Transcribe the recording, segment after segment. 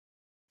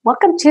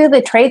Welcome to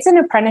the Trades and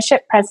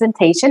Apprenticeship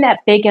presentation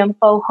at Big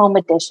Info Home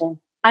Edition.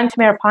 I'm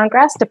Tamara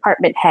Pongrass,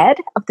 Department Head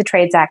of the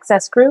Trades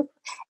Access Group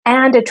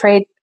and a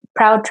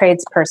proud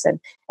tradesperson,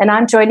 and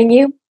I'm joining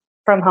you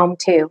from home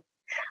too.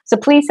 So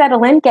please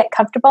settle in, get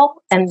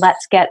comfortable, and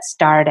let's get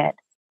started.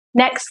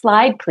 Next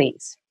slide,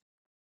 please.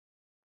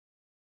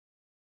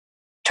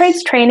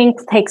 Trades training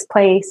takes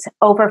place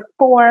over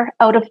 4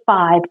 out of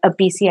 5 of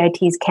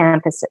BCIT's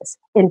campuses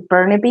in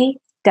Burnaby,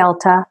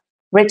 Delta,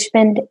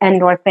 Richmond, and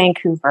North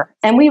Vancouver.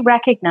 And we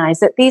recognize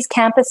that these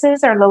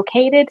campuses are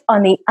located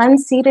on the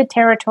unceded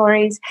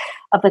territories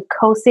of the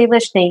Coast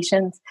Salish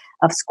nations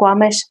of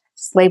Squamish,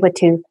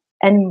 Tsleil-Waututh,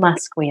 and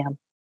Musqueam.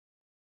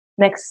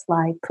 Next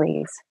slide,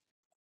 please.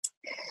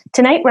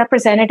 Tonight,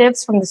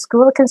 representatives from the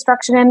School of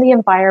Construction and the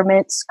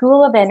Environment,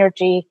 School of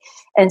Energy,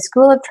 and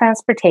School of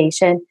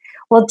Transportation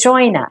will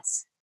join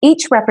us.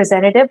 Each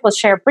representative will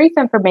share brief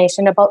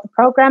information about the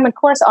program and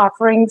course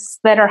offerings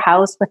that are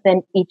housed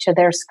within each of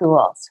their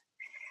schools.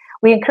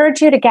 We encourage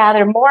you to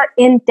gather more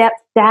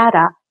in-depth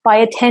data by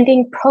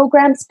attending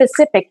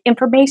program-specific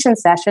information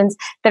sessions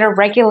that are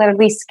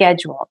regularly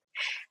scheduled.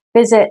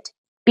 Visit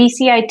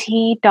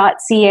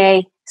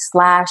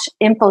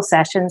bcit.ca/info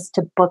sessions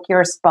to book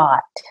your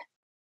spot.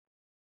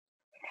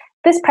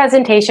 This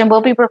presentation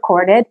will be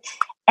recorded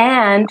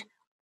and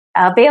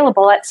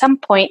available at some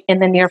point in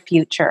the near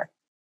future.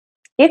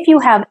 If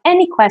you have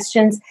any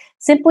questions,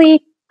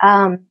 simply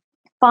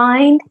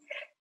find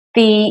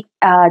the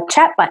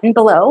chat button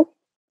below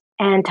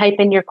and type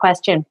in your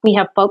question. We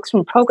have folks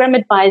from Program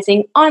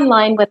Advising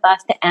online with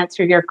us to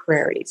answer your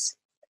queries.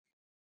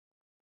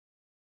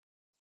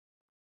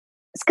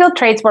 Skilled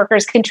trades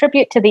workers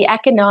contribute to the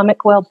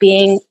economic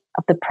well-being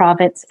of the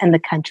province and the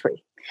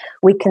country.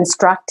 We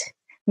construct,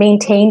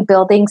 maintain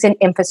buildings and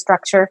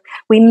infrastructure.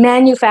 We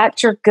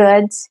manufacture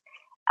goods,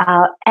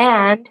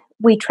 and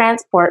we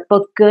transport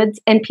both goods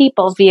and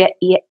people via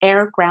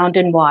air, ground,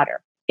 and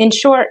water. In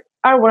short,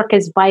 our work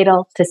is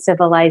vital to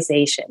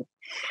civilization.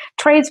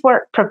 Trades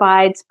work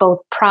provides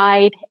both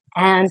pride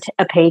and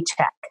a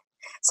paycheck.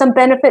 Some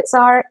benefits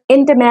are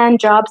in-demand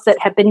jobs that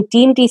have been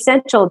deemed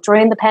essential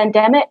during the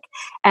pandemic,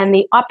 and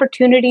the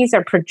opportunities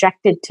are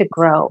projected to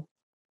grow.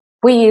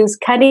 We use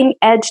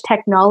cutting-edge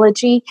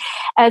technology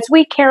as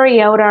we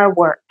carry out our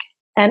work,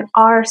 and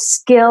our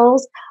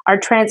skills are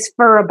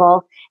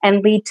transferable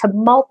and lead to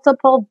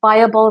multiple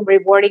viable,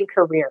 rewarding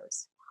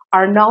careers.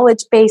 Our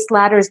knowledge base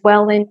ladders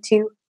well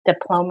into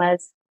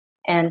diplomas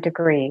and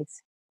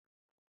degrees.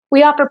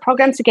 We offer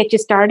programs to get you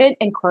started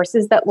and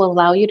courses that will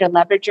allow you to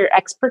leverage your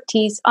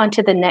expertise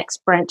onto the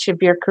next branch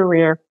of your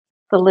career.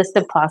 The list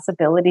of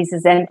possibilities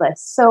is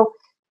endless. So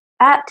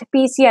at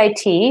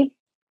BCIT,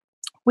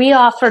 we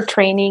offer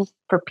training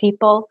for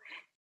people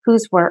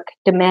whose work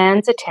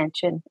demands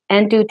attention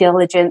and due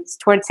diligence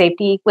toward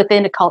safety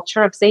within a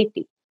culture of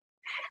safety.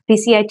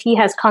 BCIT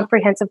has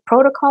comprehensive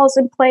protocols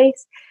in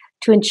place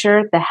to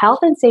ensure the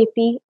health and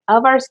safety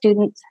of our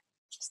students,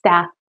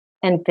 staff,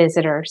 and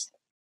visitors.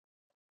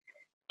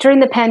 During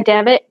the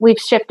pandemic, we've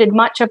shifted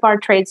much of our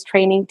trades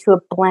training to a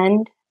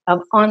blend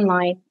of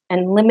online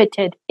and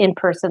limited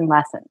in-person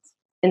lessons.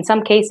 In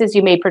some cases,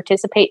 you may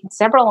participate in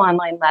several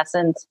online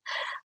lessons,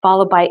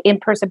 followed by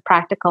in-person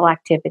practical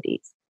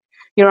activities.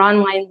 Your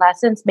online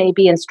lessons may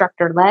be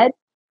instructor-led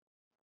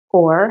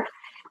or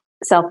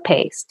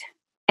self-paced.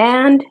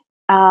 And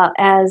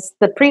as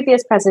the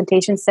previous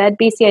presentation said,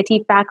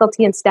 BCIT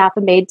faculty and staff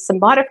have made some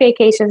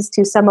modifications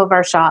to some of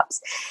our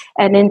shops.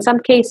 And in some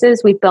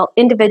cases, we've built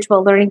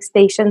individual learning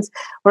stations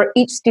where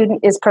each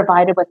student is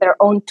provided with their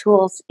own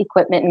tools,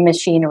 equipment, and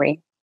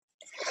machinery.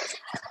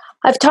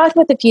 I've talked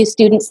with a few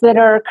students that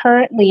are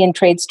currently in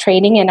trades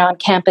training and on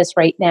campus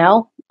right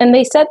now, and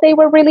they said they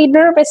were really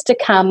nervous to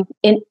come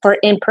in for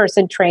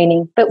in-person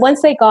training. But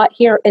once they got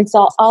here and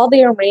saw all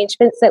the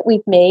arrangements that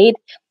we've made,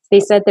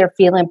 they said they're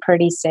feeling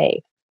pretty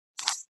safe.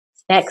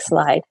 Next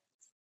slide.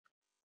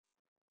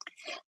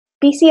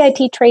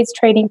 BCIT trades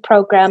training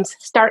programs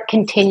start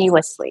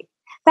continuously.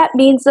 That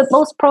means that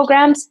most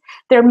programs,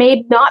 there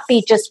may not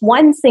be just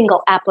one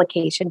single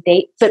application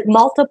date, but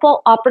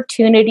multiple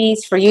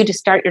opportunities for you to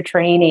start your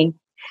training.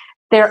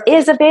 There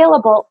is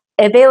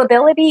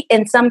availability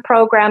in some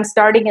programs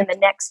starting in the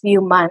next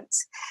few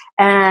months.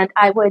 And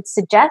I would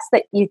suggest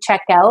that you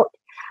check out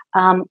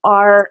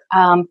our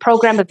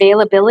program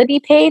availability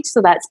page.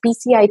 So that's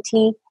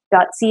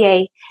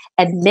bcit.ca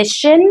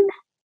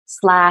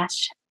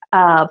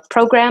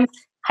admission/program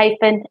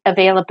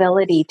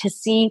availability to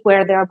see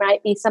where there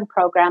might be some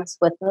programs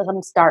with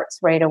some starts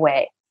right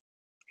away.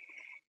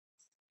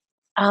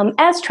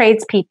 As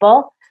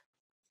tradespeople,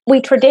 we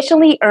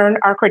traditionally earn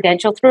our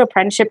credential through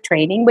apprenticeship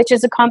training, which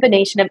is a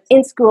combination of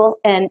in-school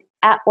and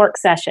at-work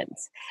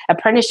sessions.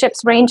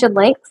 Apprenticeships range in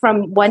length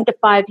from 1 to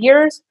 5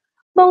 years,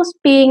 most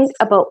being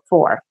about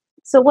 4.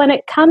 So when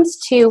it comes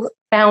to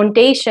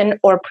foundation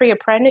or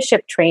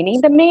pre-apprenticeship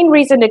training, the main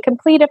reason to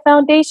complete a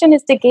foundation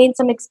is to gain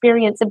some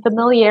experience and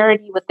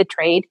familiarity with the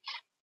trade,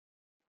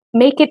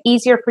 make it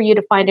easier for you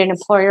to find an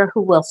employer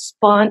who will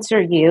sponsor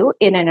you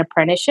in an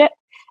apprenticeship,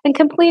 and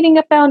completing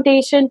a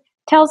foundation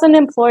tells an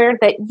employer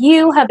that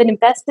you have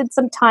invested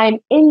some time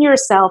in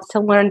yourself to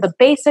learn the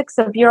basics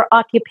of your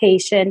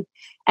occupation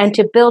and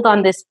to build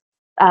on this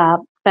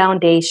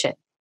foundation.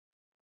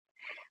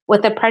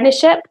 With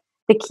apprenticeship,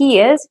 the key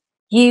is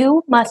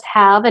you must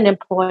have an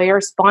employer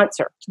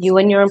sponsor. You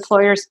and your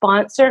employer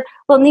sponsor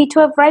will need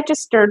to have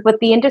registered with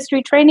the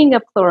Industry Training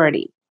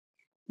Authority.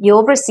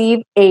 You'll receive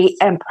an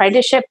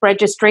apprenticeship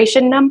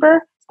registration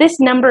number. This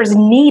number is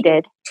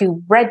needed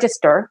to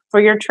register for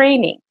your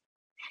training.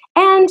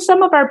 And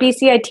some of our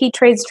BCIT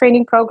trades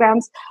training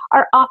programs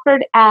are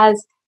offered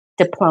as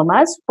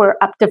diplomas,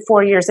 where up to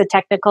 4 years of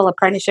technical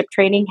apprenticeship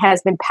training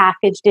has been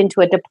packaged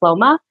into a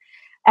diploma.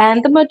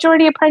 And the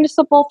majority of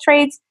apprenticeable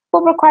trades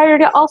will require you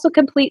to also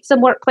complete some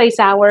workplace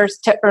hours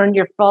to earn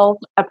your full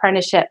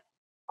apprenticeship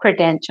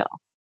credential.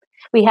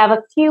 We have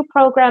a few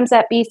programs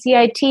at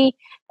BCIT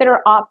that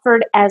are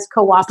offered as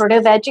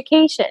cooperative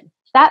education.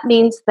 That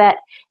means that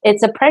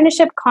it's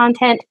apprenticeship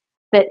content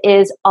that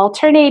is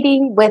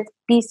alternating with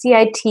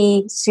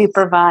BCIT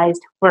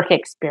supervised work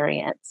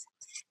experience.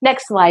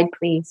 Next slide,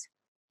 please.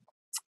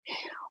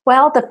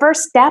 Well, the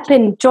first step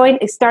in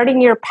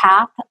starting your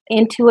path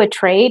into a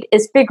trade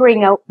is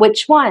figuring out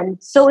which one.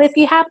 So if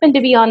you happen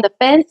to be on the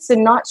fence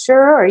and not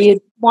sure, or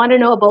you want to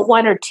know about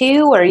one or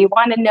two, or you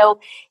want to know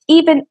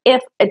even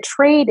if a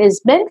trade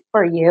is meant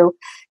for you,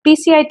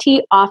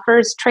 BCIT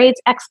offers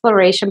trades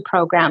exploration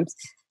programs.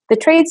 The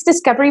trades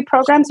discovery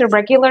programs are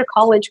regular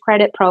college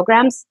credit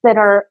programs that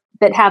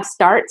have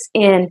starts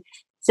in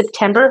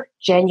September,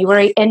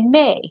 January, and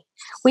May.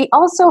 We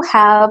also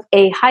have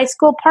a high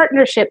school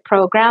partnership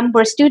program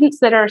where students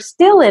that are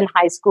still in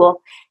high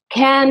school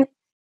can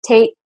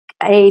take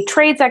a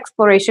trades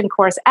exploration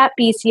course at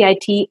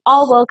BCIT,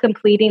 all while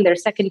completing their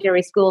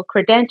secondary school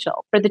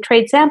credential. For the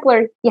trade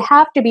sampler, you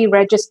have to be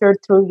registered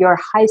through your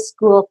high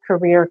school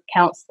career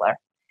counselor.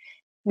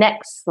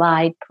 Next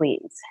slide,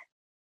 please.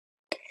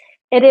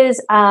 It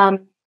is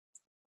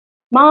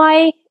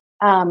my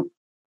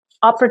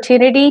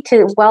opportunity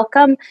to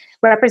welcome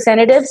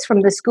representatives from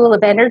the School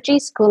of Energy,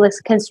 School of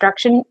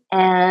Construction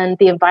and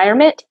the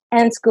Environment,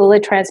 and School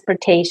of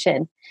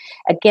Transportation.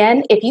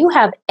 Again, if you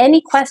have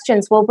any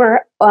questions while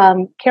we're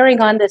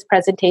carrying on this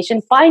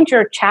presentation, find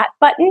your chat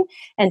button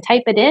and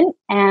type it in,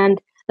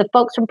 and the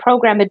folks from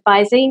Program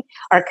Advising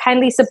are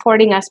kindly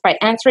supporting us by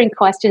answering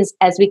questions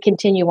as we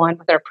continue on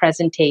with our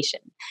presentation.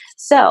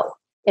 So,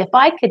 if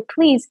I could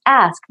please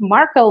ask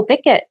Marco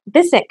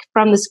Visick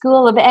from the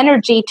School of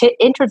Energy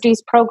to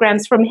introduce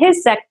programs from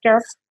his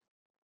sector.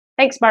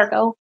 Thanks,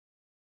 Marco.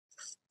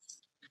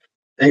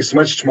 Thanks so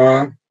much,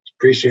 Tamara.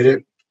 Appreciate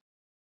it.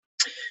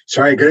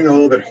 Sorry, getting a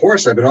little bit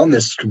hoarse. I've been on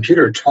this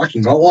computer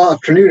talking all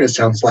afternoon, it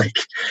sounds like.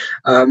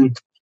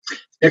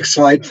 Next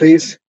slide,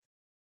 please.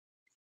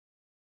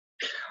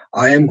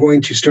 I am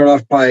going to start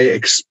off by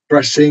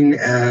expressing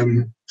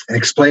and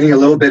explaining a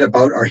little bit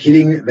about our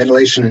heating,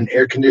 ventilation, and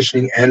air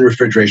conditioning and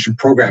refrigeration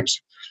programs.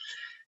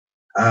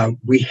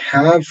 We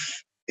have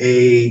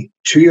a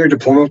 2-year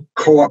diploma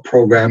co-op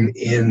program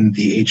in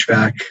the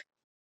HVAC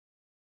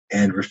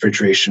and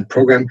refrigeration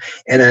program,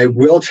 and I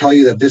will tell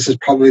you that this is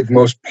probably the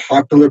most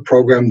popular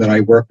program that I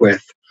work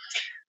with.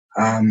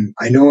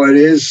 I know it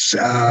is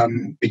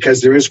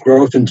because there is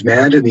growth and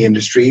demand in the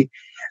industry,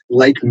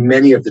 like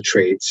many of the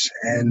trades,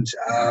 and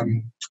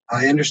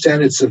I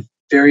understand it's a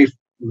very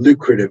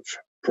lucrative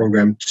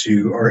program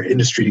or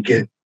industry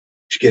to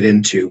get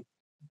into.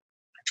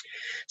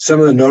 Some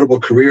of the notable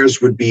careers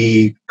would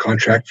be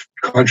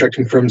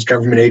contracting firms,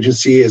 government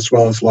agency, as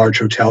well as large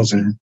hotels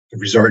and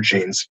resort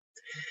chains.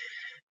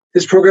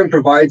 This program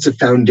provides a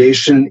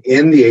foundation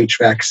in the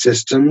HVAC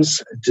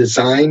systems,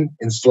 design,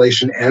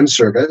 installation, and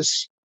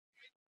service.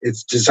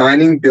 It's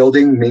designing,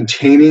 building,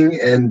 maintaining,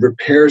 and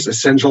repairs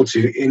essential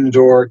to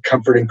indoor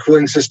comfort and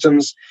cooling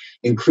systems,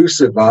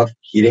 inclusive of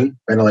heating,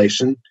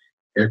 ventilation,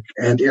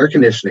 and air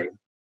conditioning.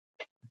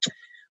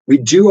 We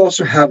do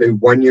also have a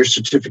 1-year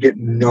certificate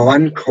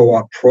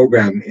non-co-op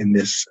program in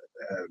this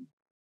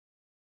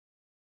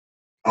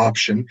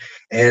option,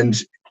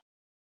 and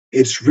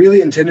it's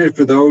really intended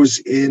for those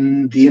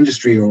in the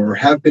industry or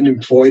have been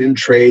employed in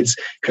trades,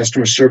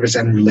 customer service,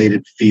 and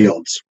related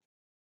fields.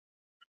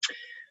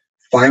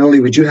 Finally,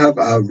 we do have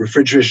a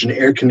refrigeration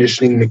air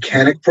conditioning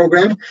mechanic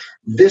program.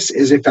 This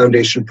is a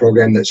foundation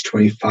program that's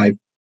 25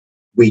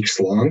 weeks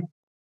long.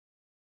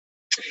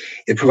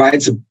 It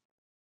provides a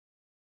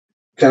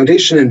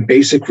foundation in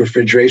basic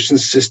refrigeration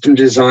system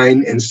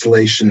design,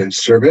 installation, and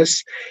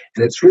service.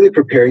 And it's really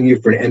preparing you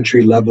for an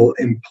entry-level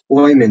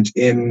employment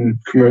in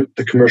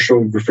the commercial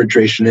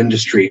refrigeration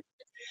industry.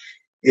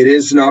 It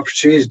is an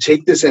opportunity to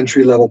take this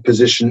entry-level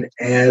position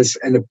as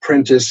an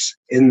apprentice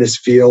in this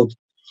field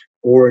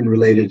or in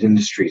related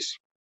industries.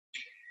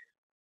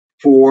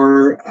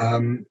 For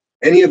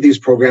any of these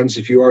programs,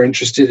 if you are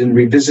interested in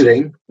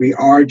revisiting, we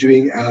are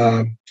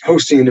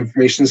hosting an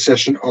information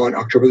session on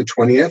October the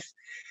 20th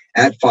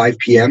at 5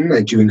 p.m.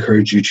 I do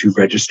encourage you to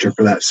register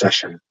for that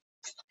session.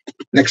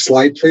 Next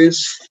slide,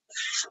 please.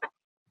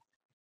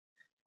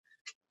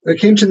 When it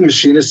came to the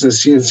machinist and the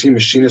CNC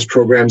machinist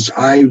programs,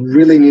 I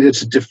really needed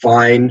to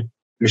define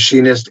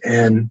machinist,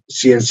 and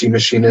CNC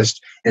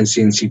machinist and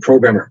CNC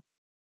programmer.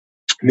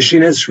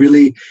 Machinists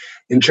really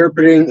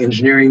interpreting,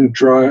 engineered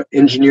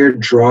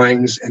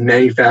drawings, and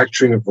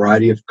manufacturing a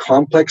variety of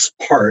complex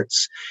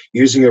parts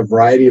using a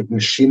variety of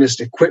machinist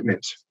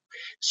equipment,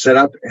 setting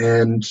up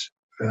and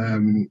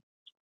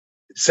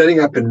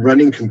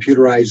running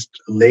computerized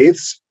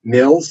lathes,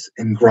 mills,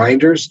 and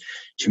grinders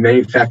to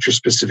manufacture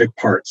specific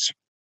parts.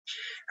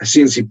 A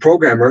CNC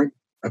programmer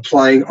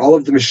applying all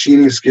of the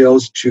machining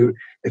skills to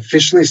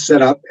efficiently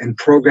set up and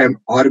program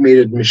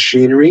automated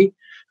machinery,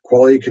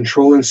 quality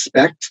control,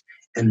 inspect,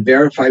 and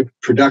verify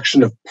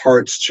production of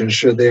parts to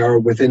ensure they are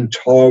within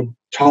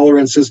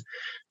tolerances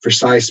for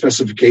size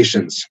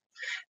specifications.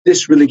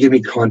 This really gave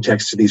me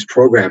context to these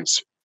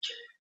programs.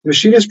 The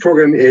Machinist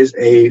program is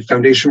a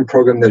foundation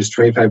program that is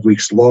 25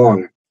 weeks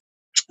long.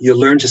 You'll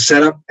learn to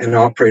set up and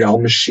operate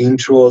all machine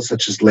tools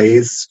such as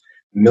lathes,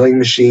 milling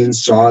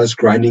machines, saws,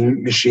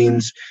 grinding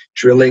machines,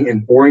 drilling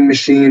and boring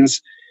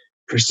machines,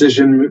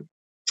 precision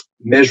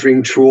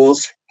measuring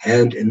tools,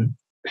 and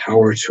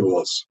power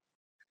tools.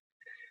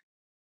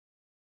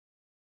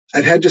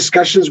 I've had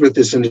discussions with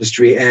this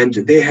industry, and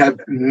they have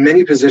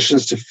many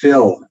positions to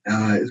fill.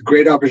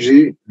 Great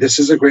opportunity. This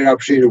is a great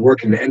opportunity to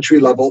work in an entry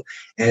level,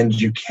 and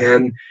you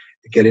can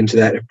get into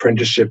that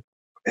apprenticeship,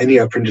 any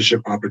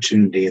apprenticeship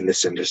opportunity in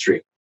this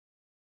industry.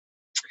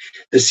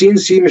 The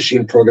CNC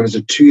machine program is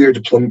a 2-year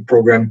diploma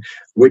program,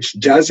 which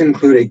does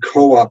include a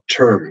co-op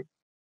term.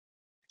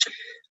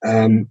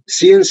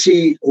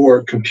 CNC,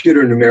 or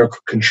computer numerical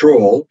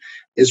control,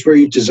 is where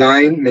you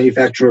design,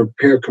 manufacture,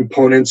 repair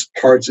components,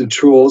 parts, and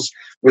tools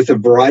with a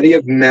variety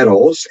of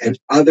metals and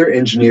other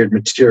engineered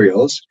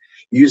materials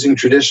using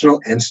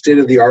traditional and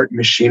state-of-the-art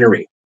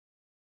machinery.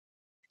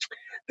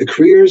 The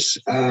careers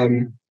are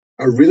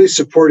really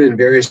supported in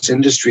various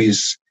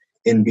industries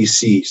in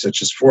BC,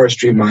 such as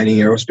forestry, mining,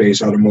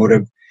 aerospace,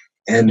 automotive,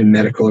 and in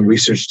medical and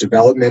research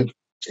development,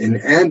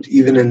 and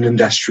even in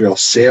industrial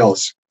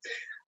sales.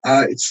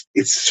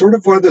 It's sort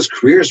of one of those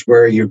careers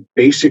where you're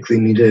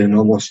basically needed in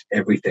almost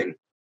everything.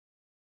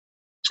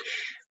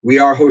 We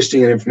are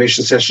hosting an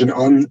information session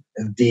on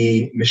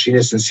the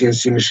Machinist and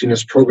CNC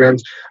Machinist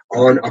programs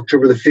on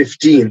October the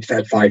 15th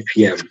at 5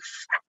 p.m.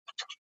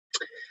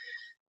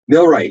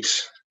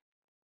 Millwrights,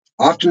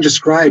 often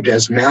described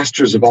as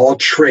masters of all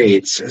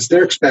trades, as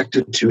they're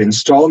expected to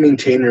install,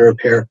 maintain, and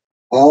repair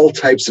all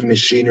types of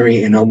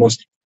machinery in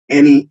almost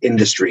any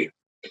industry.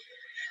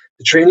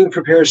 The training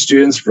prepares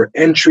students for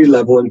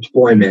entry-level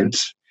employment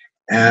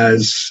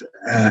as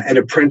an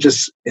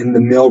apprentice in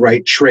the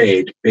millwright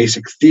trade.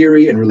 Basic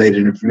theory and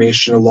related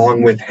information,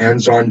 along with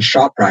hands-on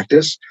shop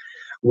practice,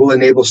 will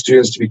enable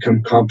students to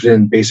become competent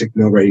in basic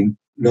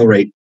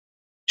millwright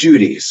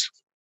duties.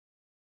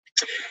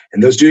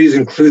 And those duties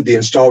include the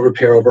install,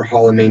 repair,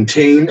 overhaul, and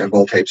maintain of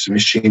all types of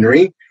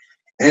machinery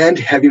and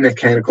heavy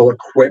mechanical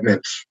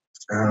equipment.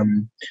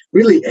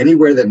 Really,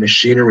 anywhere that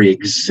machinery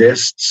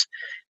exists,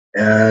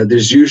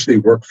 there's usually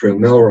work for a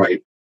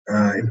millwright.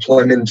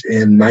 Employment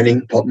in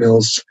mining, pulp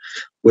mills,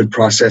 wood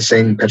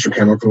processing,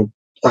 petrochemical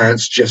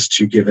plants, just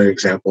to give an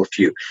example, a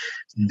few.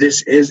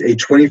 This is a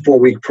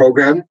 24-week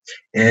program,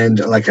 and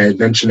like I had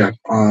mentioned,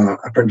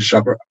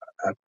 apprenticeship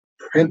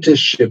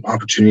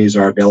opportunities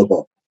are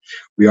available.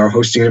 We are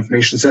hosting an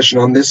information session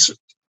on this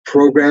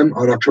program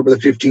on October the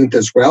 15th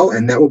as well,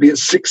 and that will be at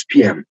 6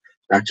 p.m.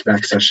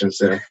 Back-to-back sessions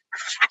there.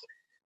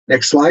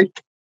 Next slide.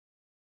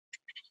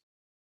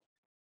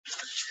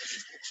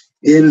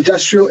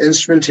 Industrial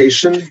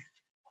instrumentation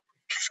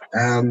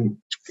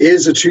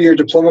is a 2-year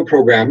diploma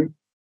program,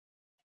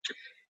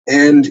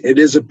 and it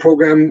is a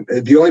program,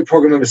 the only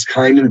program of its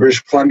kind in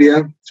British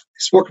Columbia. I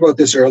spoke about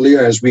this earlier,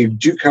 as we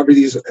do cover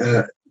these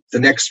the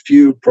next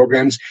few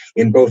programs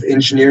in both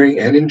engineering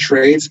and in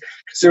trades,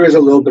 because there is a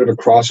little bit of a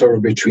crossover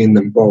between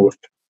them both.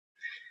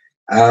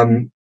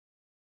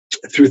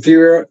 Through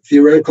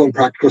theoretical and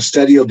practical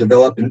study, you'll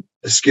develop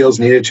the skills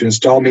needed to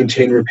install,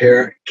 maintain,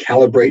 repair,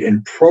 calibrate,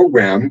 and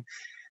program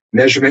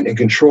measurement and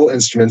control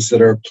instruments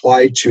that are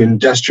applied to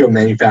industrial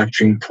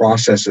manufacturing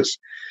processes.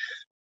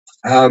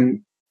 The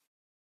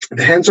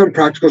hands-on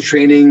practical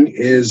training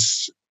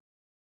is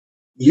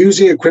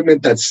using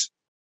equipment that's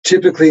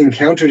typically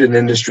encountered in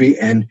industry,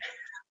 and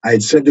I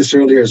had said this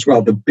earlier as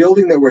well, the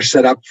building that we're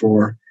set up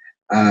for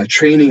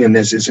training in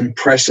this is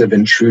impressive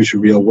and true to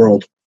real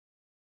world.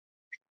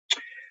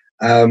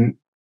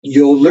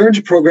 You'll learn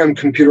to program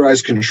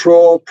computerized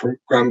control,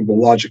 programmable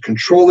logic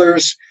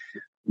controllers,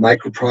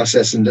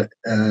 microprocess and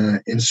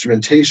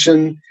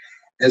instrumentation,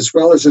 as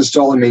well as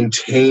install and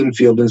maintain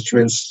field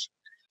instruments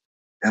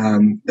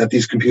that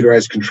these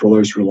computerized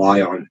controllers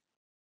rely on.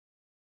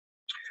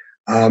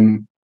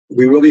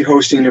 We will be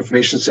hosting an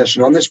information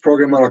session on this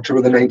program on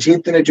October the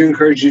 19th, and I do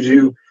encourage you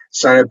to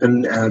sign up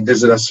and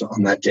visit us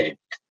on that day.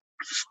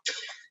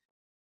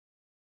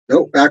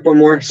 No, back one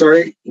more,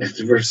 sorry.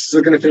 We're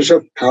still going to finish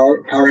up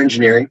power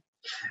engineering.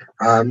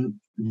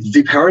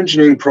 The power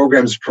engineering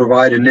programs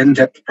provide an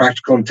in-depth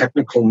practical and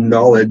technical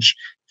knowledge,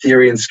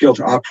 theory, and skill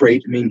to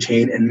operate,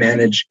 maintain, and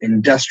manage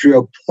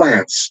industrial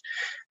plants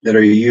that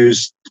are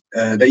used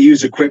that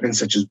use equipment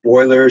such as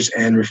boilers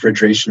and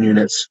refrigeration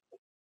units.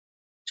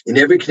 In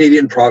every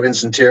Canadian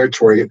province and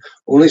territory,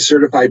 only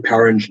certified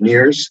power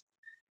engineers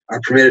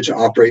are permitted to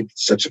operate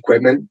such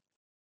equipment.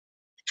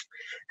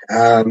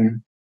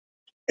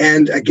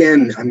 And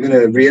again, I'm going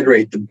to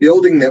reiterate, the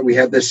building that we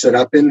have this set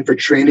up in for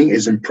training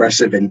is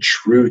impressive and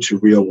true to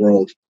real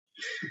world.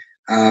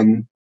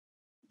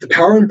 The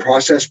Power and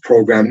Process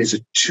program is a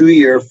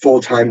 2-year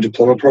full-time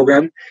diploma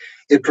program.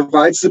 It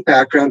provides the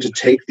background to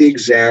take the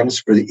exams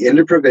for the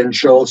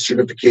interprovincial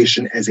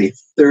certification as a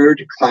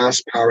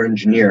third-class power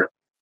engineer.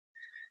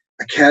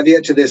 A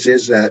caveat to this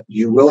is that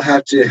you will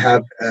have to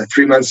have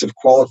 3 months of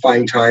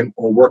qualifying time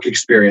or work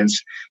experience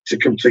to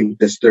complete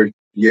this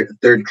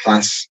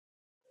third-class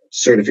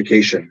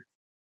certification.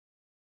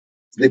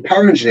 The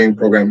Power Engineering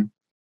program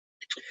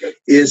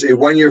is a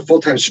 1-year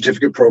full-time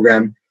certificate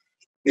program.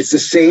 It's the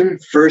same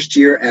first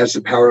year as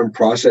the Power and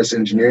Process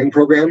Engineering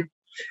program,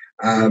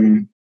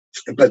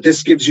 but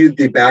this gives you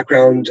the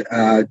background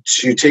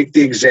to take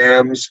the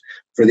exams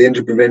for the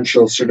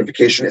interprovincial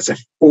certification as a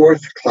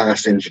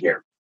 4th-class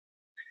engineer.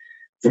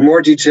 For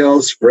more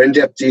details, for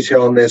in-depth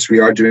detail on this, we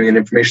are doing an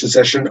information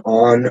session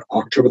on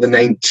October the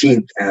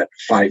 19th at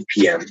 5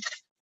 p.m.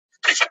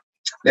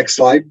 Next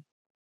slide.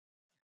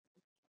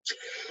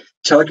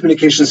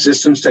 Telecommunications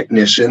systems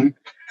technician.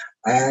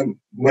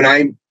 When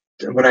I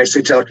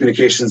say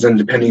telecommunications, and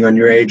depending on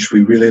your age,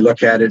 we really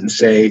look at it and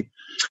say,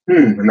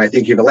 am I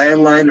thinking of a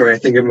landline or am I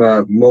thinking of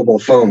a mobile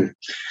phone?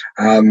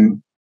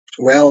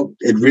 Well,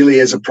 it really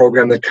is a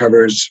program that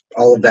covers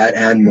all of that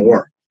and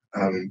more.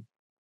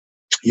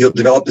 You'll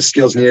develop the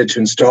skills needed to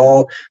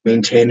install,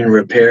 maintain, and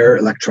repair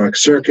electronic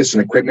circuits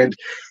and equipment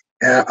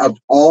of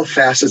all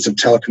facets of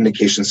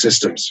telecommunication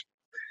systems.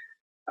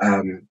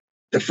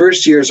 The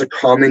first year is a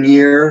common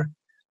year,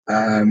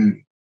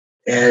 and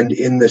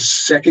in the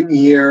second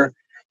year,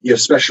 you're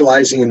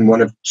specializing in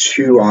one of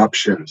 2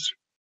 options.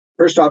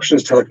 First option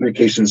is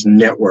telecommunications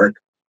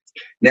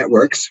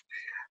networks,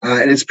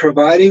 and it's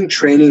providing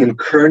training in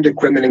current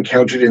equipment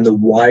encountered in the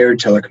wired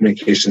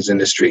telecommunications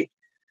industry.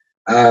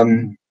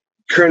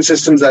 Current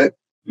systems that,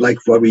 like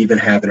what we even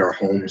have in our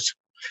homes.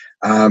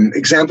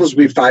 Examples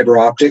would be fiber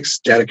optics,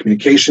 data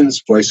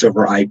communications, voice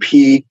over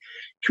IP,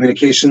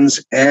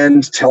 communications,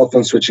 and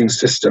telephone switching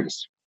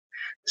systems.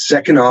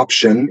 Second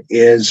option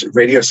is the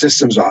radio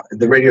systems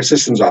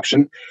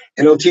option,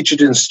 and it'll teach you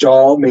to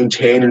install,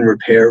 maintain, and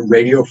repair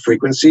radio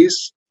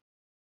frequencies,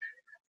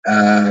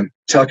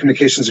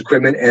 telecommunications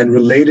equipment, and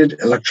related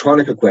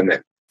electronic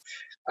equipment.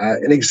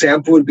 An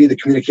example would be the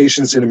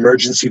communications in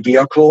emergency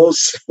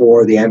vehicles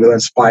for the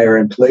ambulance, fire,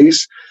 and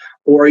police,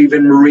 or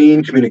even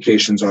marine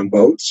communications on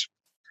boats.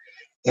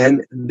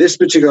 And this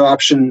particular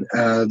option,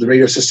 the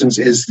radio systems,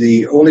 is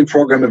the only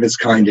program of its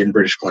kind in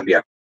British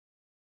Columbia.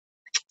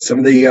 Some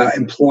of the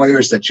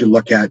employers that you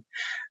look at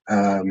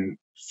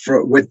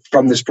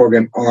from this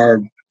program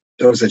are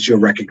those that you'll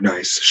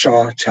recognize: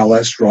 Shaw,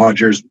 TELUS,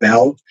 Rogers,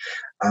 Bell,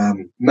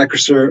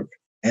 Microserve,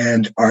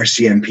 and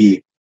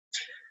RCMP.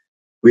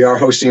 We are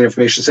hosting an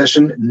information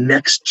session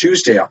next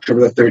Tuesday,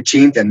 October the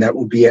 13th, and that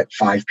will be at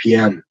 5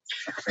 p.m.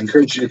 I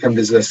encourage you to come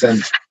visit us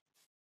then.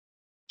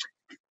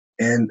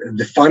 And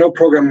the final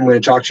program I'm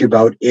going to talk to you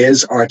about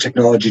is our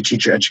technology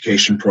teacher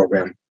education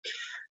program.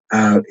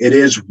 It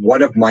is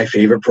one of my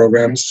favorite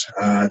programs.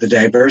 The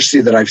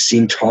diversity that I've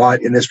seen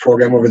taught in this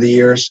program over the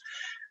years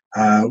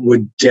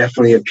would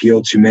definitely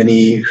appeal to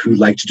many who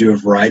like to do a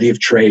variety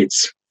of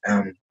trades.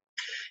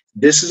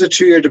 This is a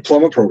 2-year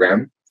diploma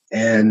program,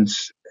 and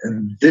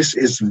this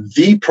is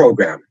the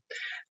program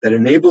that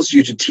enables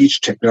you to teach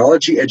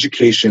technology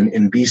education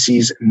in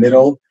BC's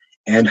middle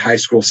and high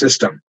school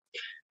system.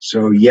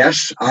 So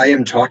yes, I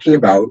am talking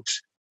about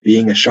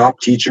being a shop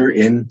teacher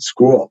in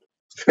school.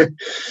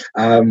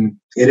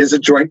 It is a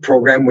joint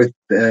program with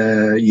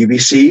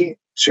UBC.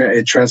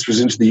 It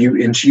transfers into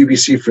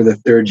UBC for the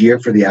 3rd year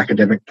for the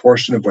academic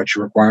portion of what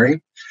you're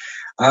requiring.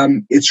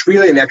 It's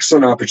really an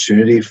excellent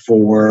opportunity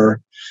for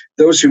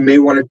those who may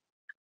want to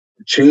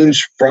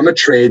change from a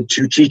trade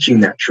to teaching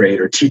that trade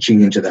or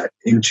teaching into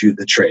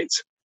the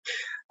trades.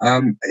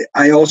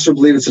 I also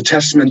believe it's a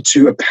testament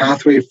to a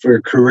pathway for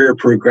career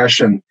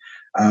progression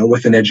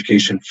with an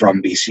education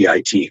from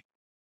BCIT.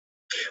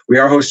 We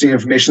are hosting an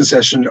information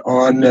session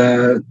on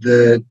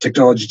the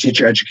Technology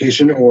Teacher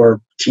Education,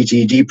 or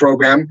TTED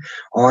program,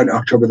 on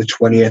October the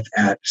 20th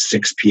at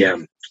 6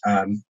 p.m.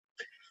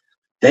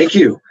 Thank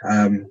you.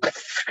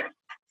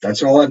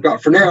 That's all I've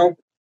got for now.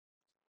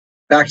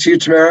 Back to you,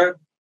 Tamara.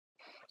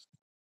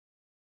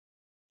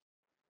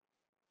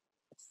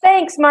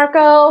 Thanks,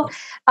 Marco.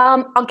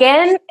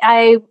 Again,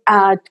 I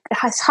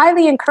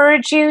highly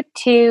encourage you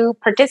to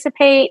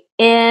participate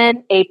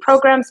in a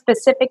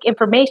program-specific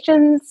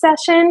information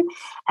session.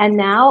 And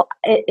now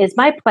it is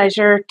my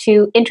pleasure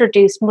to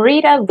introduce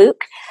Marita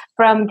Luke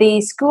from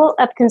the School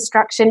of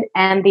Construction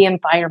and the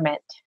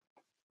Environment.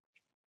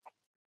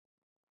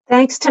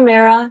 Thanks,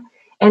 Tamara,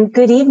 and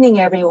good evening,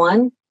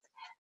 everyone.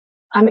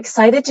 I'm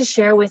excited to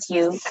share with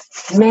you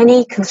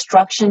many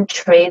construction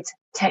trades,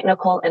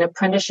 technical, and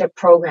apprenticeship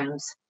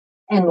programs,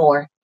 and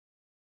more.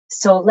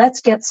 So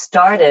let's get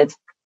started.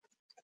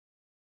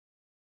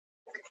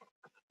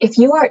 If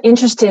you are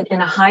interested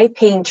in a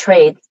high-paying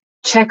trade,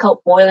 check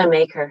out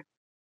Boilermaker.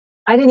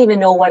 I didn't even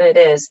know what it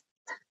is,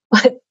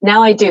 but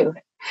now I do.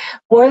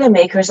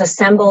 Boilermakers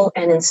assemble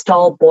and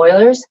install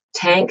boilers,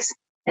 tanks,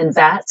 and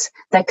vats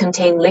that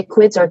contain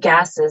liquids or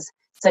gases,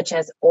 such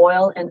as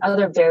oil and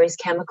other various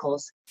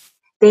chemicals.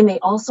 They may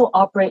also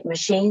operate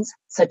machines,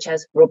 such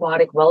as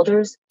robotic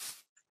welders,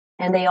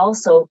 and they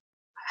also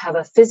have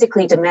a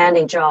physically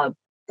demanding job.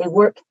 They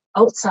work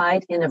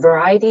outside in a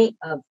variety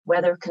of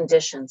weather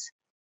conditions.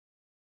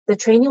 The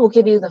training will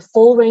give you the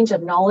full range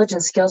of knowledge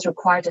and skills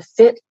required to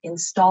fit,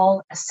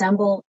 install,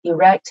 assemble,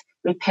 erect,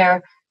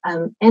 repair,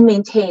 and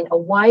maintain a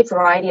wide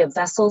variety of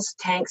vessels,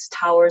 tanks,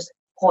 towers,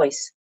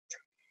 hoists.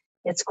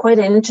 It's quite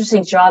an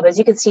interesting job, as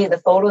you can see in the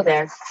photo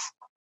there.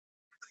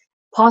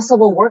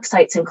 Possible work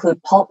sites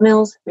include pulp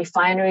mills,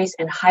 refineries,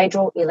 and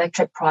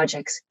hydroelectric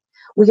projects.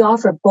 We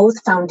offer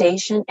both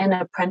foundation and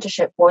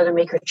apprenticeship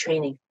Boilermaker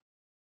training.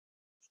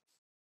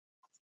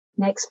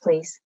 Next,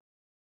 please.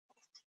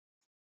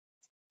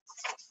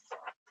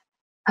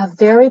 A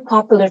very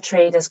popular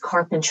trade is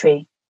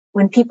carpentry.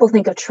 When people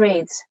think of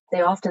trades,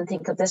 they often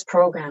think of this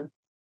program.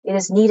 It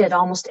is needed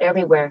almost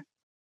everywhere.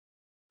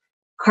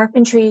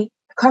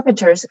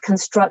 Carpenters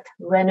construct,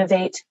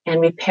 renovate,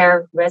 and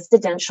repair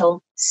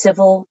residential,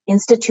 civil,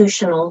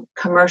 institutional,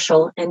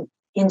 commercial, and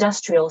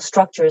industrial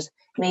structures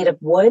made of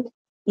wood,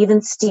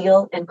 even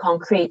steel and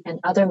concrete and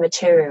other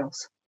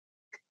materials.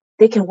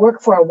 They can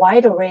work for a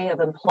wide array of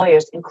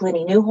employers,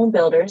 including new home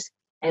builders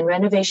and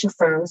renovation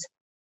firms,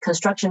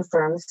 construction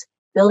firms,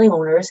 building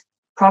owners,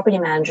 property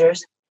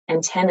managers,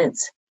 and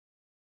tenants,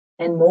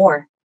 and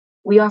more.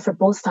 We offer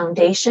both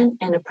foundation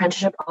and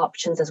apprenticeship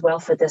options as well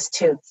for this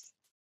too.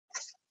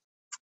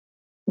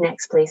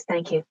 Next, please.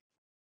 Thank you.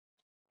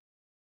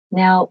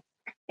 Now,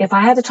 if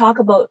I had to talk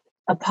about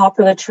a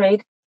popular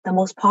trade, the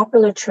most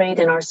popular trade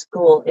in our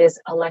school is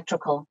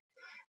electrical.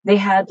 They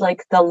had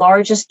like the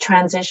largest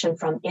transition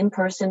from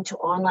in-person to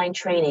online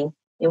training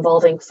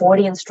involving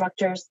 40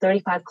 instructors,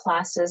 35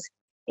 classes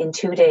in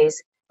 2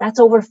 days. That's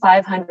over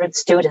 500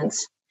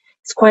 students.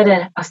 It's quite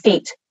a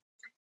feat.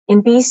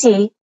 In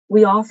BC,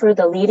 we offer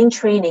the leading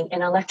training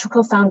in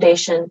electrical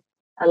foundation,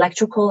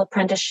 electrical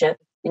apprenticeship,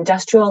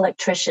 industrial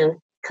electrician,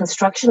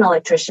 construction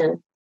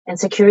electrician, and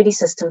security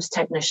systems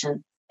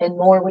technician, and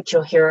more, which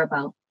you'll hear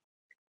about.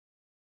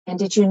 And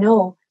did you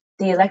know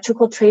the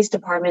electrical trades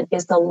department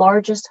is the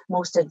largest,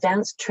 most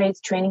advanced trades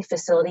training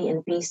facility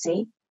in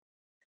BC?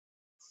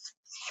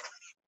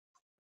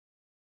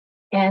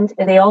 And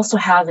they also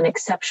have an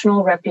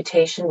exceptional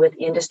reputation with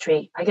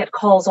industry. I get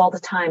calls all the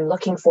time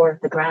looking for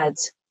the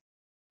grads.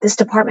 This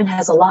department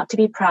has a lot to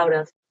be proud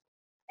of.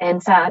 In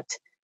fact,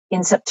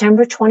 in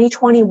September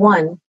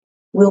 2021,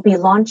 we'll be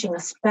launching a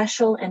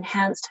special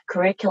enhanced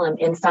curriculum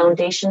in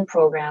foundation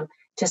program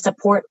to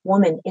support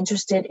women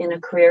interested in a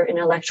career in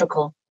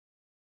electrical.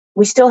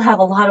 We still have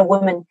a lot of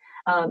women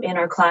in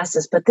our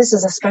classes, but this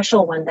is a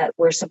special one that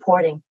we're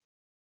supporting.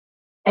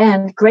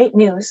 And great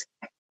news,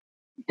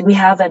 we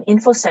have an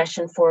info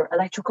session for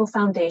electrical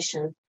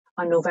foundation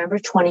on November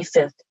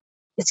 25th.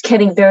 It's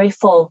getting very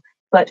full,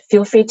 but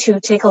feel free to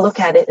take a look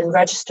at it and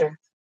register.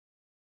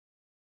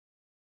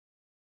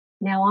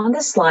 Now on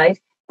this slide,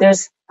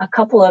 there's a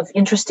couple of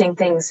interesting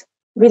things,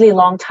 really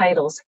long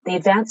titles. The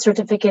Advanced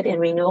Certificate in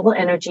Renewable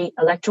Energy,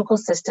 Electrical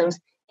Systems,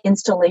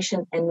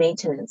 Installation and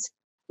Maintenance.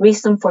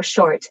 RESUM for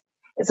short.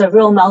 It's a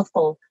real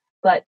mouthful,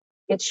 but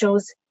it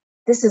shows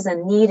this is a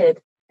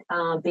needed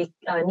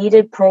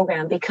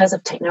program because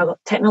of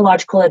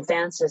technological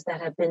advances that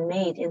have been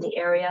made in the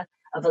area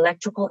of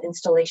electrical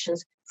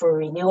installations for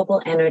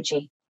renewable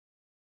energy.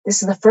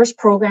 This is the first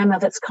program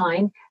of its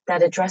kind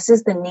that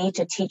addresses the need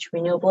to teach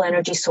renewable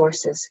energy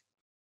sources.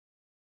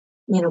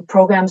 You know,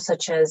 programs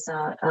such as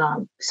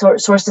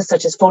sources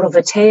such as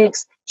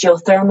photovoltaics,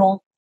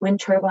 geothermal,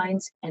 wind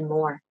turbines, and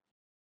more.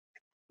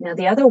 Now,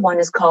 the other one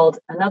is called,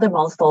 another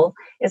mouthful,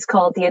 it's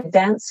called the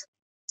Advanced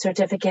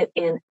Certificate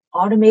in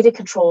Automated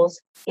Controls,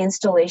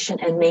 Installation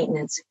and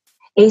Maintenance,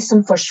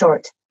 ASIM for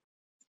short.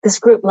 This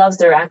group loves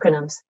their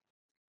acronyms.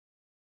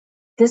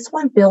 This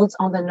one builds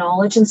on the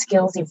knowledge and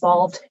skills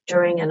evolved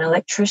during an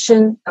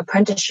electrician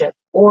apprenticeship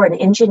or an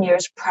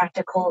engineer's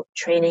practical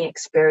training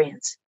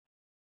experience.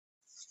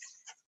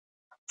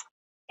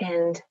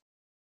 And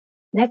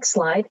next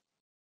slide.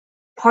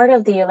 Part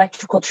of the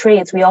electrical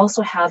trades, we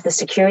also have the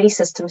Security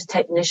Systems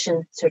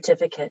Technician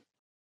Certificate.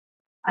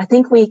 I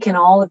think we can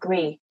all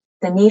agree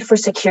the need for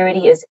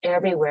security is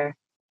everywhere.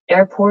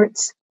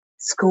 Airports,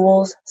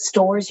 schools,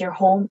 stores, your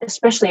home,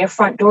 especially your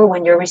front door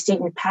when you're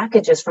receiving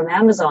packages from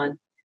Amazon.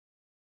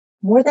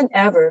 More than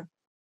ever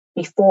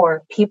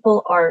before,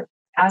 people are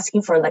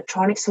asking for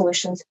electronic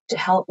solutions to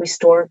help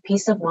restore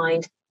peace of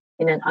mind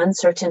in an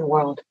uncertain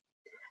world.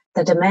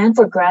 The demand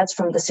for grads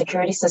from the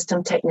Security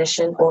System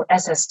Technician, or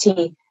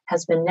SST,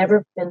 has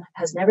never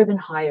been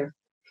higher.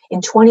 In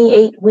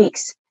 28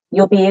 weeks,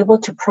 you'll be able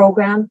to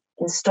program,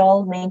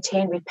 install,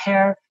 maintain,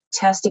 repair,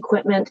 test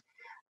equipment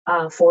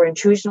for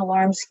intrusion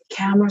alarms,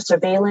 camera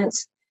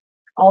surveillance,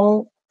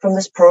 all from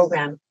this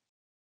program,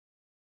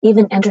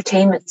 even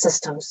entertainment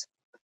systems.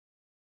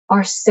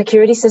 Our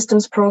security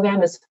systems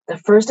program is the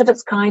first of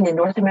its kind in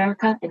North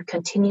America and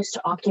continues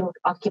to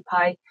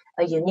occupy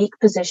a unique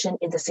position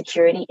in the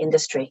security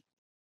industry.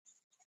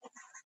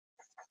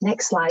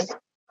 Next slide.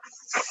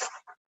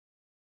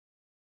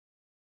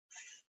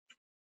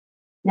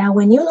 Now,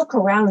 when you look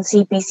around and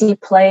see BC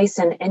Place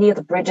and any of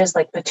the bridges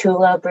like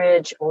Petula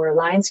Bridge or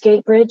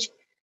Lionsgate Bridge,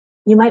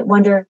 you might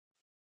wonder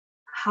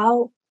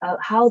how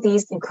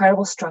these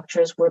incredible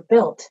structures were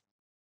built.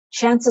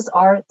 Chances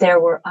are there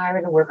were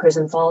iron workers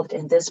involved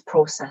in this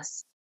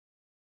process.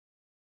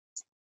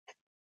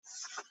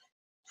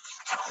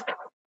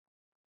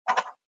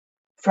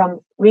 From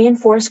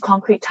reinforced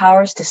concrete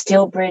towers to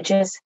steel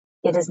bridges,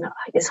 it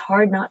is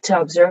hard not to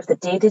observe the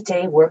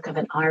day-to-day work of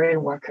an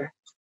iron worker.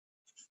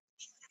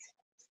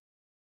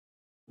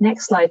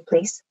 Next slide,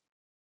 please.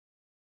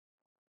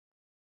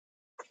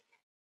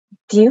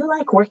 Do you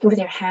like working with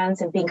your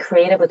hands and being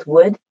creative with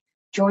wood?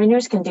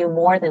 Joiners can do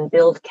more than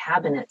build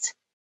cabinets.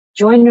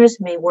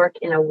 Joiners may work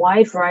in a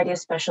wide variety of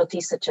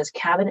specialties such as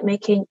cabinet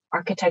making,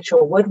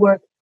 architectural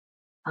woodwork,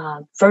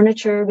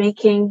 furniture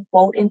making,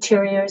 boat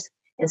interiors,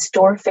 and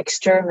store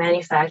fixture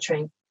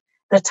manufacturing.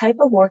 The type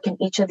of work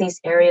in each of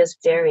these areas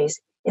varies.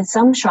 In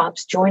some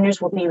shops,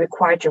 joiners will be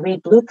required to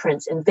read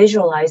blueprints and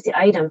visualize the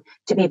item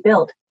to be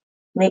built,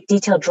 make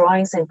detailed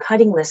drawings and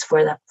cutting lists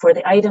for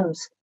the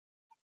items,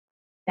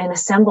 and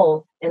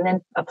assemble and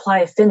then apply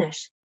a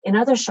finish. In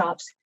other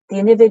shops, the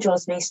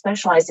individuals may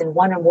specialize in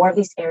one or more of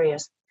these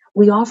areas.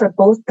 We offer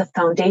both the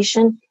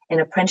foundation and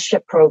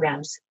apprenticeship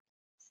programs.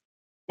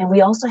 And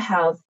we also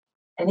have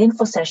an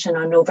info session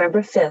on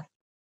November 5th.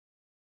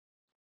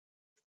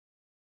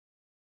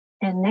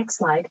 And next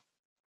slide.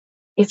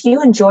 If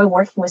you enjoy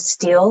working with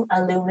steel,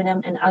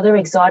 aluminum, and other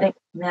exotic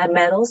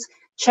metals,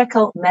 check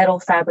out metal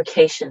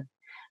fabrication.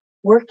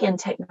 Work in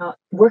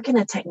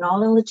a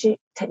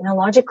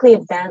technologically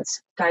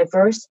advanced,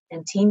 diverse,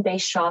 and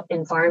team-based shop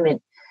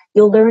environment.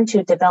 You'll learn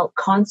to develop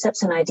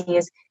concepts and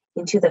ideas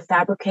into the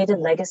fabricated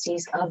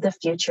legacies of the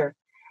future.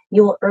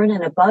 You will earn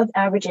an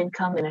above-average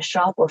income in a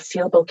shop or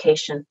field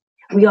location.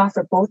 We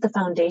offer both the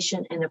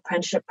foundation and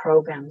apprenticeship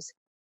programs.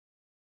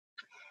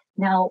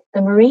 Now,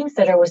 the Marine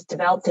Fitter was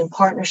developed in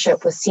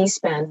partnership with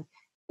C-SPAN.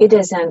 It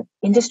is an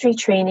industry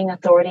training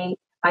authority,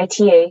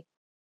 ITA,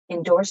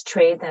 endorsed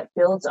trade that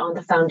builds on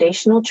the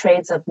foundational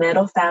trades of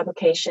metal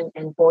fabrication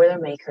and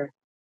boilermaker.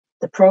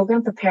 The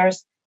program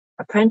prepares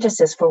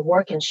apprentices for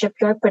work in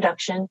shipyard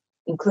production,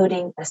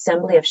 including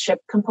assembly of ship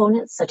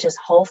components such as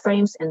hull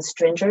frames and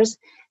stringers,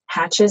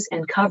 hatches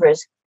and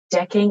covers,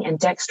 decking and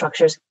deck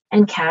structures,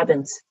 and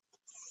cabins.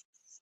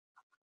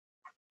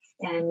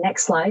 And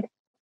next slide.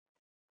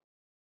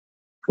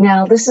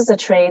 Now, this is a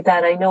trade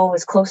that I know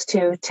is close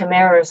to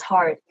Tamara's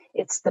heart.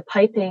 It's the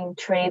piping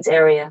trades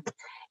area.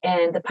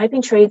 And the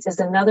piping trades is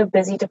another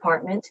busy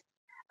department.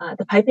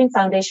 The Piping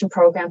Foundation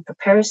program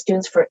prepares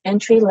students for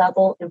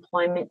entry-level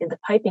employment in the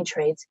piping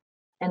trades,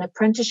 and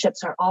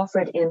apprenticeships are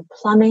offered in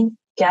plumbing,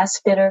 gas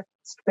fitter,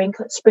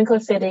 sprinkler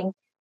fitting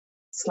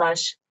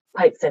 /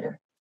 pipe fitter.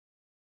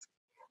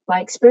 By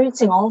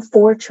experiencing all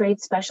 4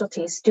 trade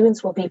specialties,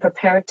 students will be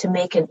prepared to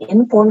make an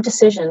informed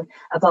decision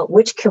about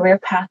which career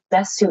path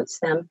best suits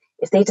them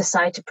if they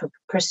decide to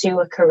pursue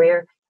a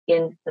career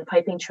in the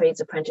piping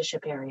trades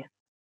apprenticeship area.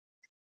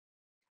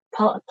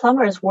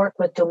 Plumbers work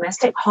with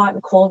domestic hot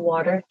and cold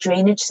water,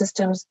 drainage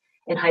systems,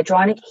 and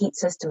hydronic heat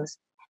systems.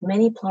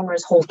 Many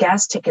plumbers hold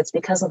gas tickets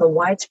because of the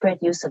widespread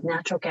use of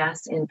natural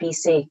gas in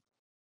BC.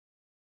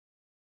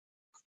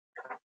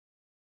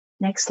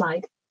 Next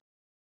slide.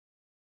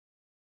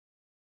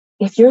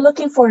 If you're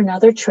looking for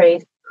another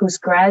trade whose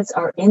grads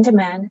are in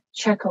demand,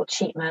 check out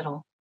sheet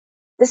metal.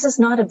 This is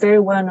not a very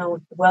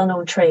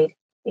well-known trade.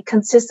 It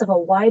consists of a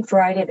wide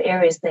variety of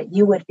areas that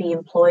you would be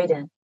employed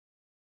in.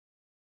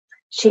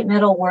 Sheet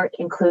metal work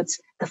includes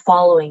the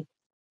following: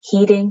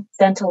 heating,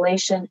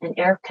 ventilation, and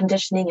air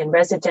conditioning in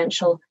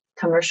residential,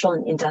 commercial,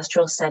 and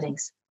industrial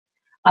settings.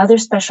 Other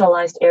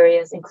specialized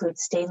areas include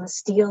stainless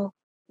steel,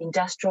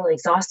 industrial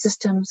exhaust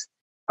systems,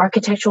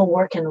 architectural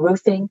work and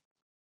roofing.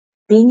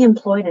 Being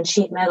employed in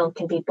sheet metal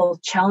can be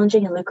both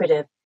challenging and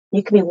lucrative.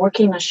 You can be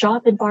working in a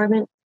shop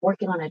environment,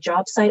 working on a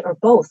job site, or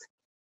both.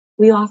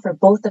 We offer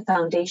both the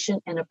foundation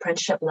and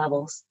apprenticeship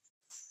levels.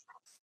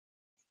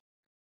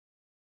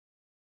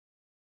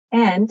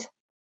 And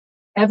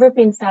ever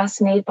been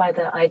fascinated by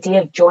the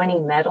idea of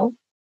joining metal?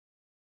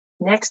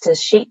 Next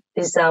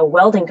is a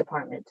welding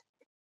department.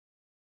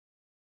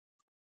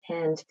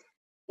 And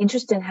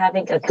interested in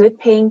having a good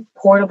paying,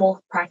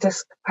 portable,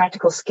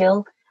 practical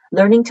skill,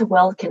 learning to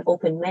weld can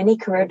open many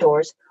career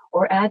doors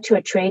or add to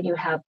a trade you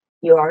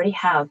already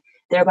have,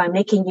 thereby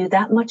making you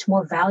that much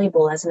more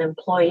valuable as an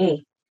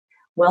employee.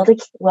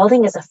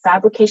 Welding is a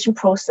fabrication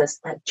process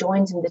that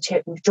joins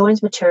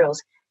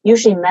materials,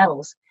 usually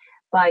metals,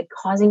 by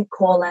causing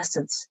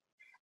coalescence.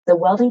 The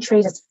welding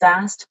trade is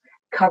vast,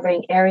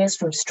 covering areas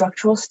from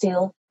structural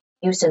steel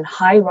used in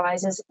high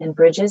rises and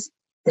bridges,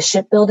 the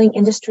shipbuilding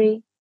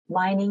industry,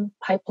 mining,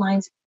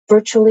 pipelines.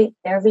 Virtually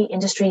every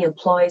industry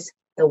employs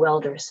the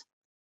welders.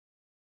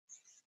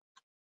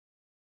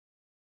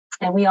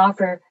 And we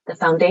offer the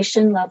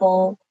foundation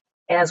level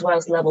as well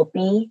as level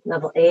B,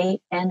 level A,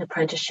 and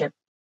apprenticeship.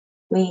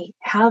 We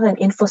have an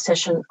info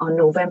session on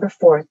November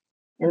 4th,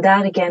 and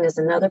that again is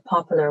another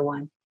popular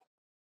one.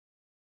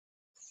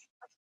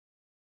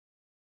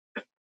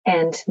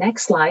 And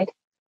next slide.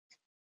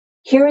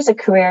 Here is a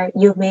career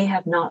you may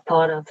have not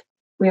thought of.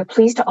 We are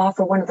pleased to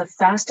offer one of the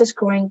fastest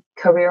growing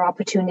career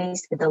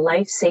opportunities in the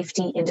life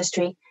safety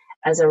industry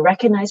as a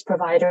recognized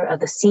provider of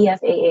the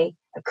CFAA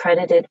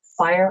accredited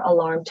fire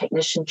alarm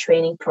technician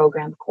training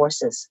program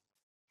courses.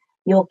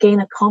 You'll gain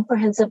a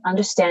comprehensive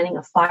understanding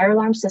of fire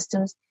alarm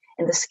systems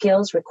and the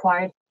skills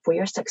required for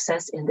your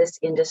success in this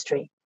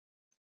industry.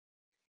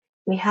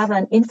 We have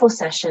an info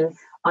session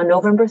on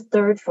November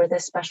 3rd for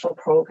this special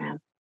program.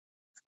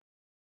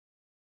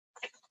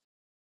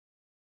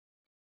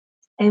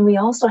 And we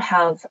also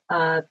have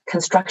a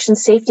construction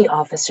safety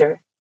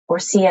officer, or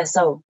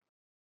CSO.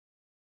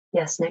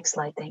 Yes, next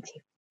slide, thank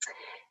you.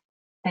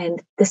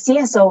 And the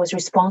CSO is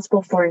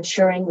responsible for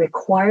ensuring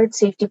required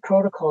safety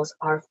protocols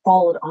are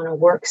followed on a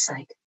work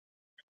site.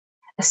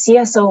 A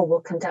CSO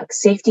will conduct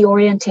safety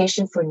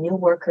orientation for new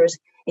workers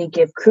and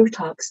give crew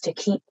talks to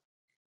keep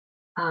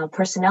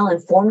personnel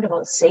informed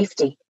about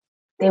safety.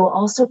 They will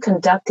also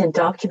conduct and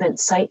document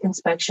site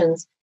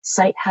inspections,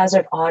 site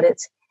hazard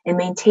audits, and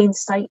maintain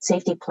site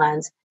safety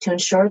plans to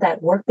ensure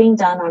that work being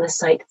done on a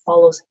site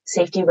follows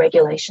safety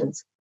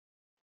regulations.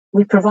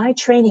 We provide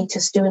training to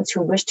students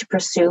who wish to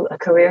pursue a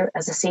career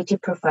as a safety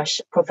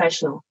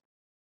professional.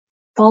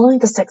 Following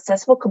the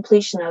successful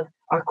completion of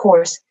our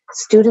course,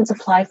 students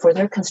apply for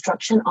their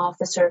construction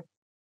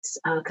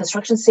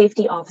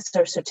safety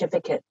officer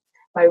certificate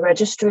by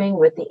registering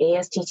with the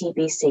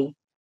ASTTBC.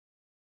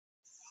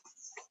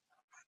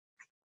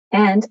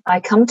 And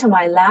I come to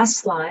my last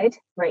slide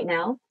right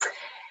now.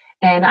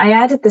 And I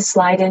added this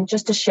slide in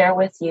just to share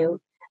with you,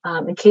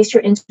 in case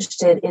you're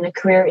interested in a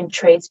career in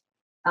trades,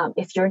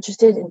 if you're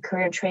interested in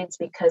career in trades,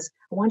 because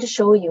I want to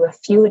show you a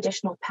few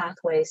additional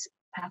pathways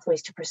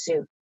to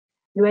pursue.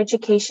 Your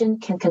education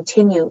can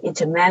continue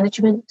into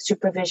management,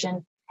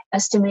 supervision,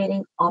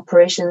 estimating,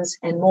 operations,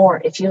 and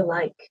more if you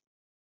like.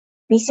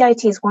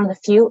 BCIT is one of the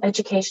few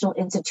educational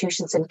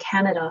institutions in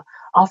Canada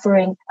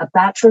offering a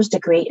bachelor's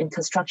degree in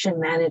construction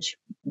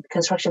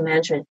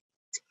management.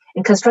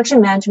 And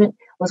construction management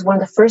was one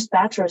of the first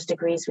bachelor's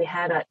degrees we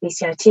had at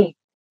BCIT.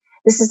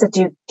 This is a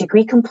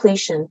degree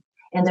completion,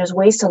 and there's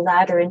ways to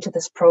ladder into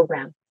this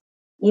program,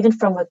 even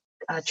from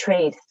a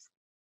trade.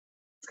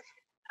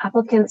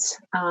 Applicants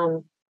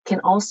can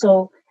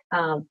also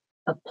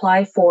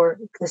apply for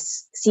the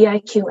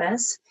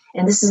CIQS,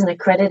 and this is an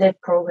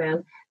accredited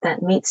program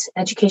that meets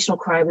educational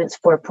requirements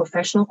for a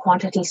professional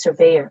quantity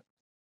surveyor.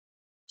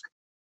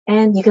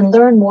 And you can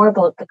learn more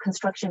about the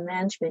construction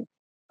management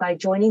by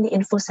joining the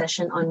info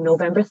session on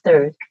November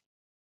 3rd.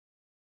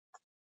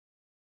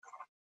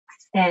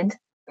 And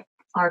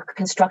our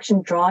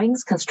construction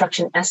drawings,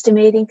 construction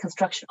estimating,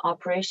 construction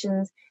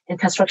operations, and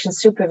construction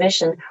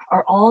supervision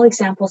are all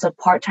examples of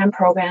part-time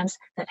programs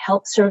that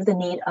help serve the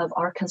need of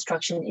our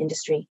construction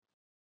industry.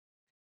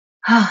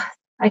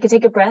 I could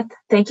take a breath.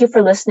 Thank you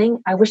for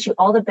listening. I wish you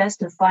all the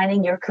best in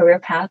finding your career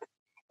path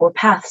or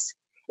paths.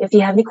 If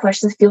you have any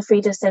questions, feel free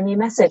to send me a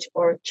message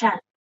or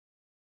chat.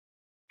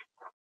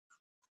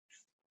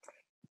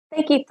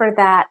 Thank you for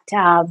that,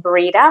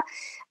 Brita.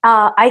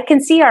 I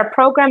can see our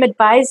program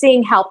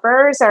advising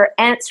helpers are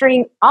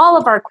answering all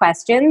of our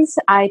questions.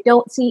 I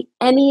don't see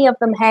any of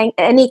them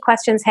any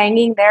questions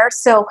hanging there.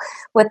 So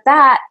with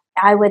that,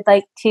 I would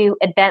like to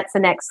advance the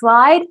next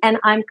slide, and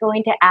I'm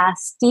going to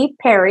ask Steve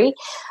Perry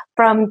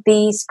from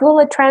the School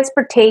of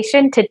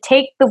Transportation to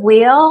take the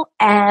wheel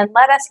and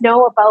let us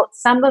know about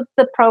some of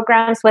the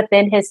programs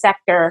within his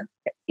sector.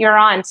 You're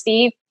on,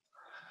 Steve.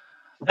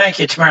 Thank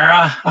you,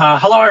 Tamara.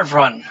 Hello,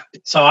 everyone.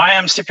 So I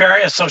am Steve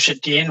Perry, Associate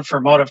Dean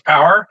for Motive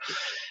Power.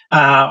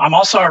 I'm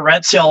also a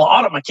Red Seal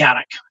auto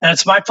mechanic, and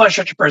it's my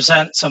pleasure to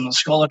present some of the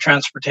School of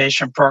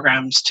Transportation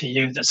programs to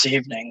you this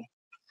evening.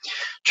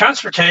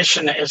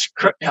 Transportation is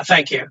critical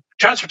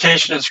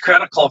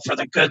for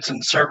the goods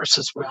and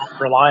services we all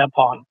rely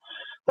upon.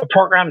 The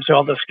programs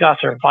we'll discuss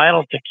are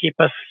vital to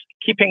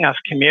keeping us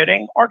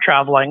commuting or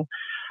traveling,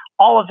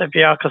 all of the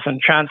vehicles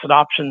and transit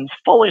options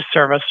fully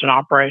serviced and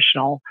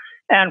operational,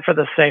 and for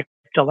the safe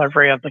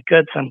delivery of the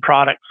goods and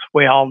products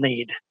we all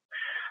need.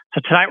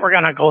 So tonight we're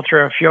going to go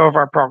through a few of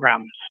our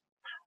programs.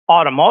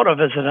 Automotive,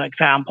 as an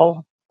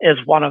example, is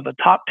one of the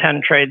top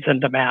 10 trades in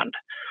demand.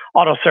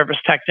 Auto service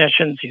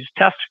technicians use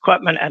test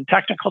equipment and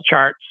technical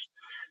charts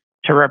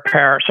to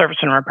service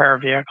and repair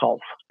vehicles.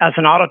 As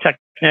an auto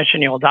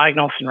technician, you will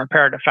diagnose and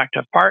repair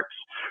defective parts,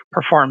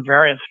 perform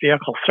various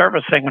vehicle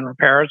servicing and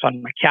repairs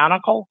on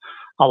mechanical,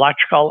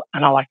 electrical,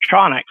 and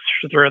electronics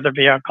through the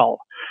vehicle.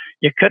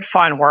 You could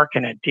find work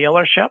in a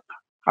dealership,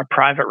 a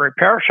private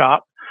repair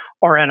shop,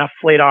 or in a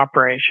fleet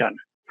operation.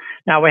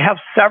 Now, we have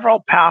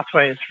several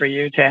pathways for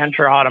you to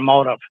enter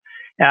automotive.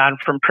 And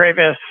from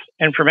previous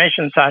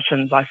information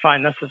sessions, I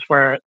find this is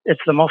where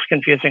it's the most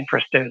confusing for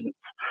students.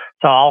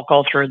 So I'll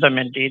go through them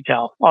in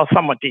detail, well,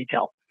 somewhat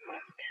detail.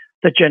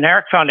 The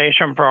generic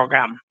foundation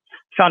program.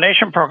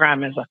 Foundation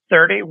program is a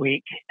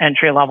 30-week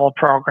entry-level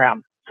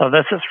program. So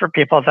this is for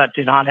people that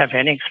do not have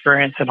any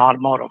experience in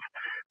automotive.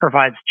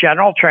 Provides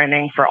general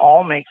training for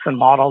all makes and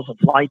models of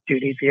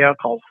light-duty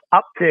vehicles,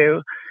 up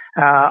to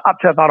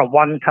about a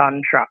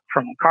 1-ton truck,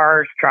 from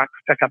cars, trucks,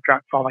 pickup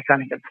trucks, all that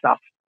kind of good stuff.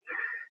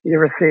 You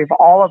receive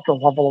all of the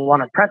level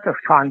 1 apprentice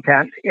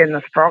content in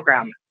this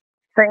program.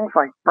 Things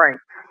like brakes,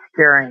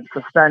 steering,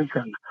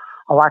 suspension,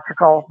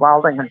 electrical,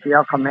 welding, and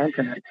vehicle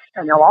maintenance.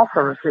 And you'll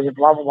also receive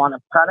level 1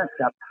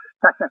 apprenticeship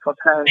technical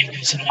training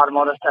as an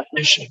automotive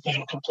technician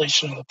upon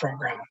completion of the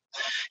program.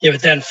 You would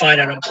then find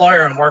an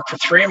employer and work for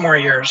 3 more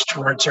years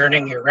towards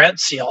earning your red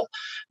seal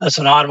as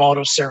an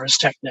automotive service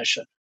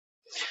technician.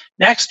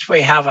 Next,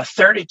 we have a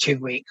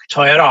 32-week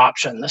Toyota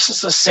option. This is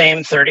the same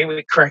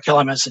 30-week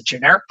curriculum as the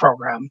generic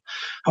program.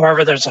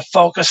 However, there's a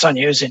focus on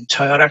using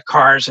Toyota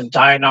cars and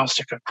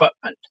diagnostic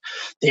equipment.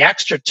 The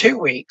extra 2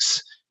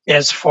 weeks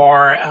is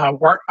for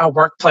a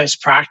workplace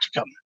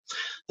practicum.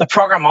 The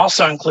program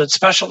also includes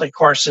specialty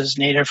courses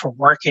needed for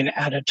working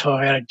at a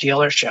Toyota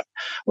dealership.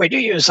 We do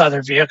use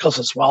other vehicles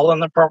as well in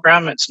the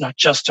program. It's not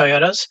just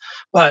Toyotas,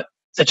 but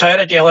the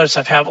Toyota dealers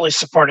have heavily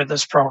supported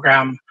this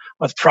program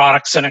with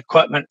products and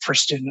equipment for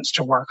students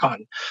to work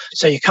on.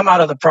 So you come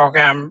out of the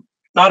program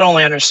not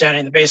only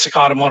understanding the basic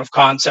automotive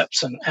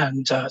concepts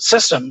and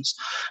systems,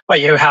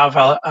 but you have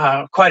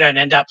quite an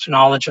in-depth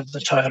knowledge of the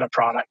Toyota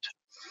product.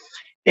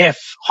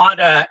 If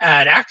Honda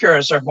and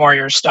Acuras are more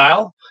your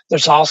style,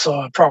 there's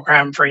also a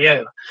program for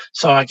you.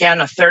 So again,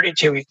 a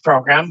 32-week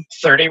program,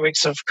 30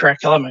 weeks of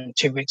curriculum and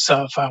 2 weeks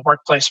of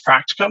workplace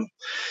practicum.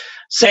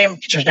 Same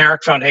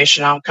generic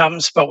foundation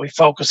outcomes, but we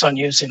focus on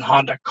using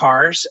Honda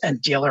cars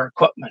and dealer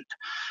equipment.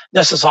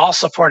 This is all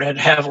supported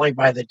heavily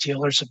by the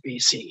dealers of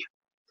BC.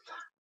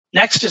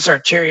 Next is our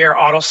 2-year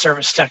auto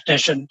service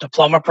technician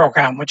diploma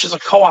program, which is a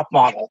co-op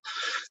model.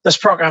 This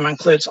program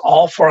includes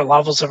all 4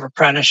 levels of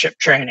apprenticeship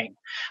training.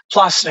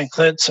 Plus, it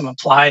includes some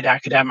applied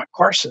academic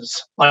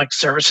courses like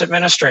service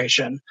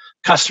administration,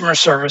 customer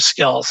service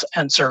skills,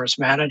 and service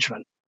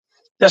management.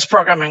 This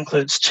program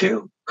includes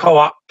 2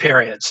 co-op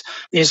periods.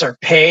 These are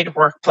paid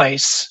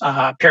workplace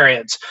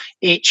periods,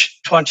 each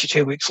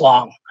 22 weeks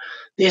long.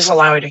 These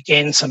allow you to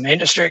gain some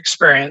industry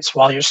experience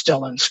while you're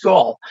still in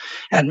school.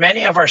 And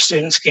many of our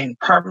students gain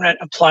permanent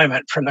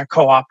employment from their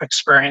co-op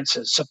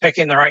experiences. So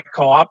picking the right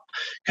co-op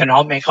can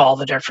all make all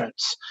the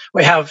difference.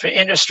 We have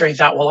industry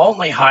that will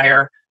only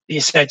hire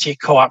BCIT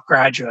co-op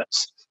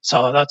graduates.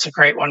 So that's a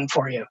great one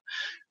for you.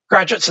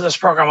 Graduates of this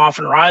program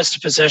often rise to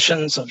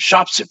positions of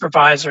shop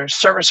supervisor,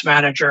 service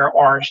manager,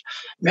 or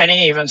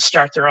many even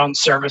start their own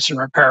service and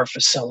repair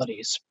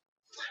facilities.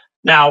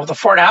 Now, the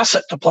Ford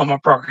Asset Diploma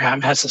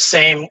program has the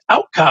same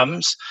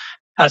outcomes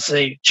as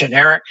the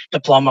generic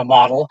diploma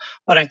model,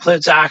 but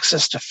includes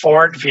access to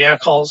Ford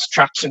vehicles,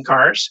 trucks, and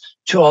cars,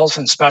 tools,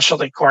 and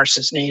specialty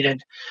courses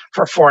needed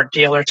for Ford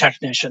dealer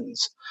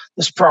technicians.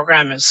 This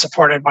program is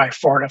supported by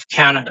Ford of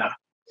Canada.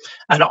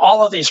 And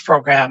all of these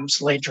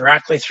programs lead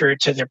directly through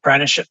to the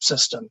apprenticeship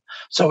system.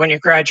 So when you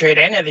graduate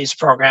any of these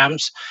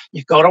programs,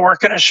 you go to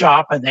work in a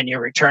shop and then you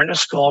return to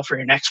school for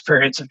your next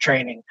periods of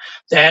training.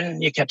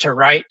 Then you get to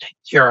write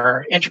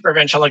your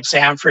interprovincial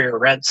exam for your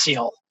red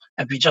seal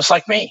and be just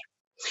like me.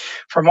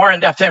 For more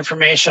in-depth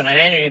information on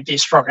any of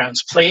these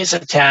programs, please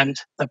attend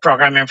the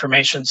program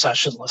information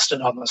session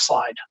listed on the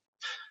slide.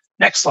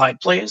 Next slide,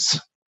 please.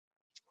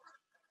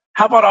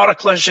 How about auto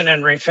collision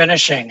and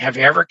refinishing? Have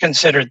you ever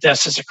considered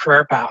this as a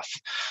career path?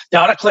 The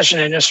auto collision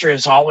industry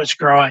is always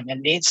growing and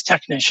needs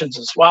technicians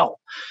as well.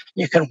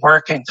 You can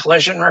work in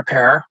collision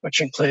repair, which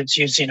includes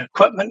using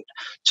equipment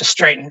to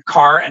straighten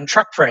car and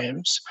truck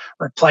frames,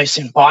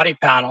 replacing body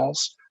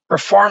panels,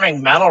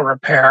 performing metal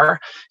repair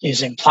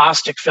using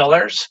plastic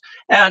fillers,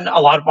 and a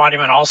lot of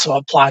bodymen also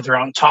apply their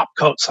own top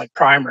coats like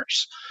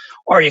primers.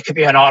 Or you could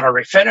be an auto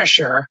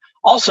refinisher,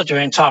 also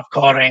doing top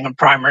coating and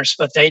primers,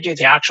 but they do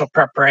the actual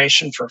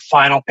preparation for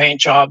final paint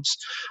jobs,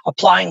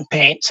 applying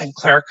paints and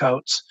clear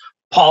coats,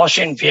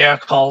 polishing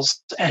vehicles,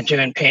 and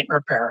doing paint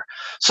repair.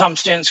 Some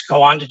students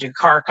go on to do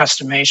car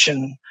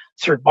customization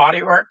through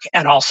bodywork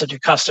and also do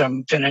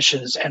custom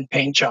finishes and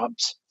paint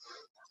jobs.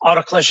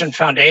 Auto Collision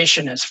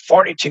Foundation is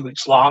 42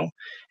 weeks long,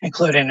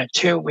 including a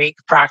 2-week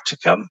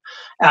practicum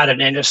at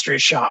an industry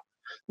shop.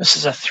 This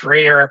is a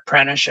 3-year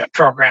apprenticeship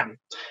program.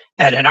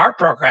 And in our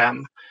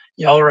program,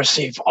 you'll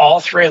receive all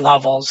 3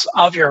 levels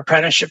of your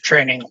apprenticeship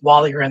training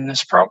while you're in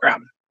this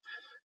program.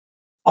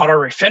 Auto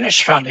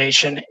Refinish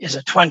Foundation is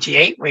a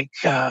 28-week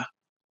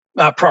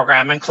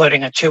program,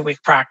 including a 2-week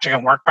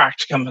practicum, work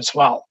practicum as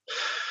well.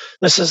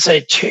 This is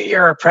a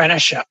 2-year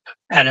apprenticeship.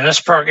 And in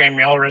this program,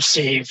 you'll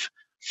receive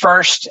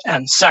first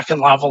and second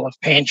level of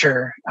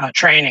painter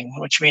training,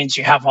 which means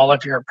you have all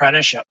of your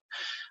apprenticeship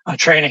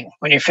training.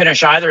 When you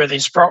finish either of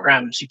these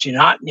programs, you do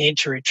not need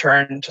to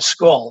return to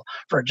school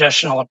for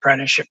additional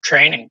apprenticeship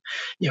training.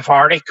 You've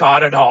already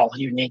got it all.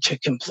 You need to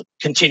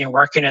continue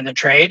working in the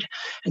trade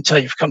until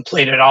you've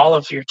completed all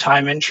of your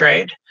time in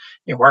trade,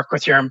 You work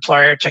with your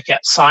employer to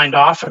get signed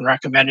off and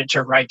recommended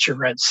to write your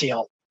red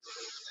seal.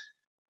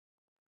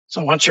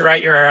 So once you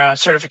write your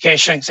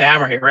certification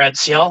exam or your red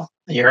seal,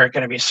 you're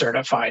going to be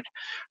certified.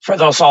 For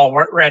those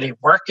already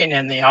working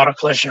in the auto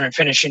collision and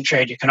finishing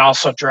trade, you can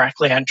also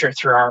directly enter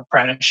through our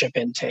apprenticeship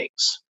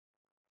intakes.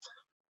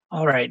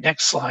 All right,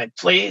 next slide,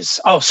 please.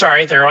 Oh,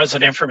 sorry, there was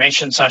an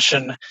information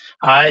session.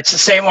 It's the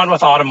same one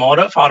with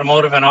automotive.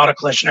 Automotive and auto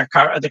collision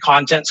are the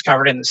content's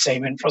covered in the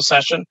same info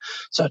session.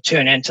 So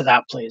tune into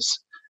that, please.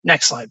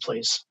 Next slide,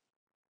 please.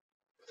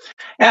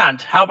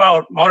 And how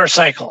about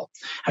motorcycle?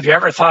 Have you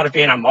ever thought of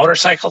being a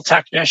motorcycle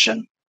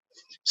technician?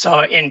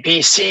 So in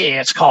BC,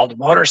 it's called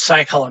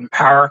Motorcycle and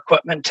Power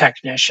Equipment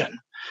Technician.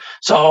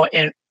 So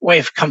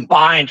we've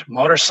combined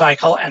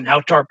motorcycle and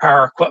outdoor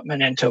power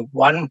equipment into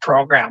one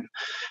program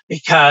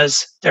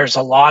because there's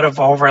a lot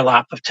of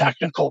overlap of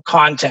technical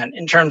content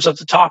in terms of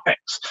the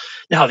topics.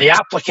 Now, the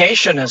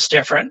application is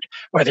different.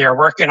 Whether you're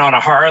working on a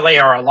Harley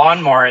or a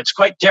lawnmower, it's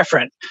quite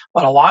different.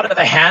 But a lot of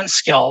the hand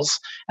skills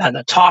and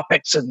the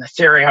topics and the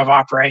theory of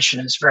operation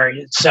is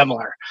very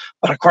similar.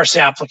 But of course,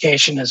 the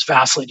application is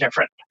vastly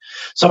different.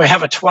 So we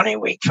have a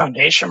 20-week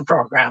foundation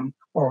program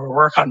where we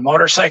work on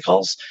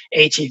motorcycles,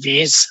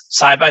 ATVs,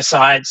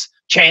 side-by-sides,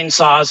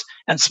 chainsaws,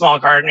 and small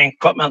gardening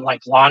equipment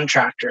like lawn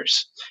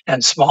tractors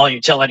and small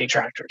utility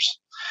tractors.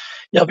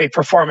 You'll be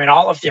performing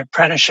all of the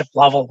apprenticeship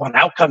level 1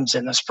 outcomes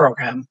in this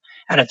program.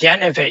 And at the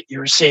end of it, you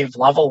receive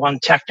level 1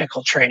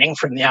 technical training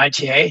from the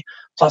ITA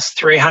plus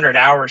 300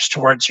 hours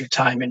towards your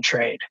time in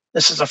trade.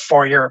 This is a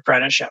 4-year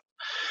apprenticeship.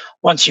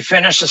 Once you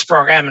finish this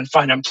program and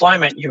find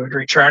employment, you would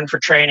return for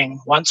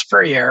training once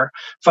per year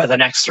for the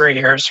next 3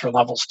 years for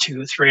levels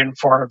 2, 3, and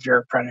 4 of your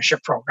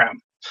apprenticeship program.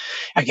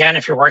 Again,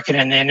 if you're working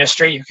in the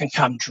industry, you can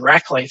come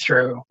directly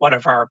through one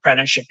of our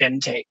apprenticeship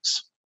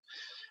intakes.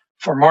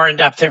 For more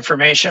in-depth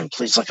information,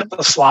 please look at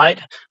the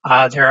slide.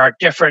 There are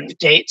different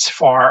dates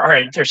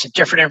there's a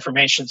different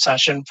information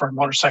session for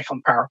motorcycle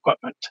and power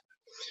equipment.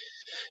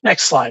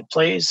 Next slide,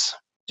 please.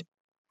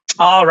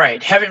 All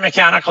right, heavy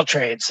mechanical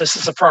trades. This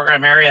is a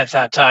program area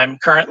that I'm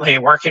currently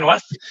working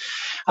with.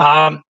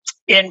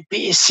 In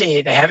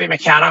BC, the heavy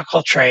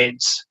mechanical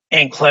trades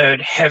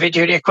include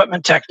heavy-duty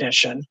equipment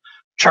technician,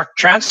 truck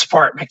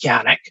transport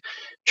mechanic,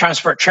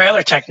 transport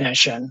trailer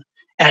technician,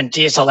 and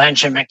diesel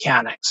engine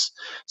mechanics.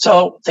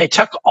 So they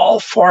took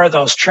all 4 of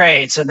those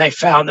trades and they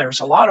found there was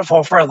a lot of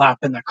overlap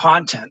in the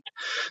content.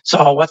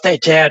 So what the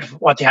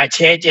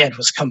ITA did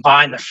was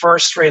combine the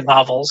first 3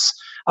 levels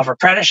of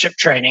apprenticeship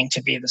training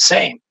to be the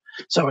same.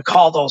 So we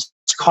call those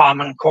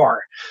common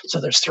core. So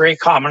there's 3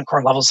 common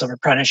core levels of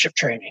apprenticeship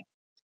training.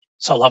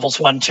 So levels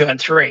 1, 2, and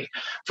 3.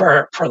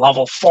 For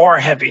level 4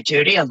 heavy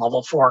duty and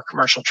level 4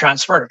 commercial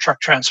transport or truck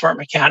transport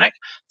mechanic,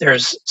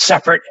 there's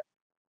separate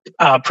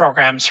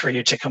programs for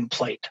you to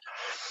complete.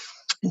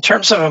 In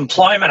terms of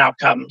employment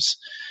outcomes,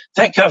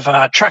 think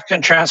of truck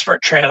and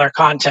transport trailer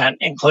content,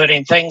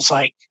 including things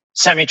like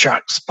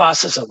semi-trucks,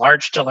 buses, and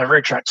large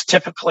delivery trucks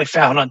typically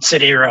found on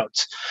city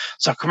roads.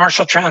 So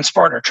commercial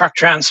transport or truck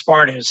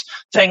transport is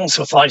things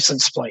with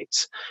license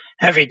plates.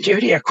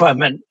 Heavy-duty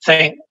equipment,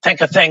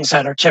 think of things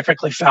that are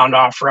typically found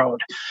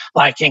off-road,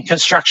 like in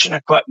construction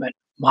equipment,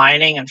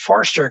 mining and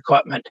forestry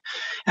equipment,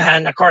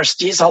 and of course,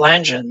 diesel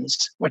engines,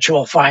 which you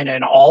will find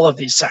in all of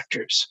these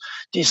sectors.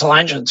 Diesel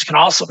engines can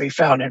also be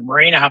found in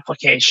marine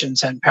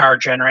applications and power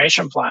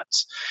generation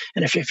plants.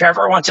 And if you've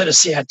ever wanted to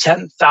see a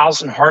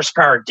 10,000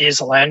 horsepower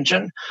diesel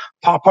engine,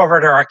 pop over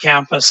to our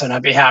campus and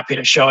I'd be happy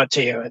to show it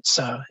to you.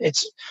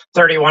 It's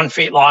 31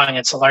 feet long.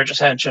 It's the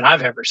largest engine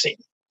I've ever seen.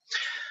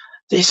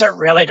 These are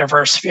really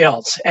diverse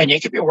fields, and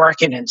you could be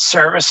working in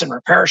service and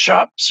repair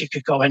shops. You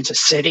could go into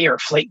city or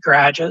fleet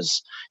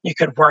garages. You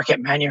could work at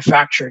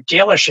manufacturer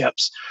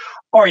dealerships,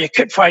 or you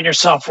could find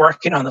yourself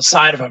working on the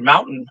side of a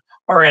mountain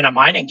or in a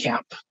mining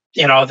camp.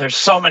 There's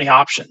so many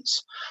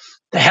options.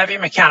 The Heavy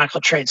Mechanical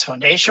Trades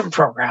Foundation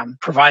program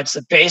provides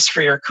the base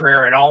for your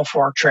career in all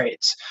 4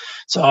 trades.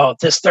 So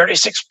this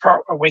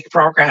 36-week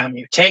program,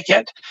 you take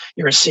it,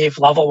 you receive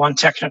level 1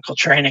 technical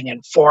training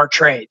in 4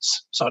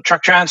 trades. So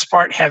truck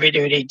transport, heavy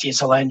duty,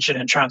 diesel engine,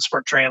 and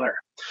transport trailer.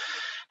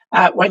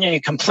 When you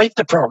complete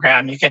the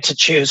program, you get to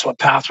choose what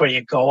pathway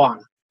you go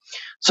on.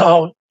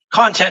 So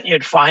content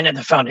you'd find in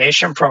the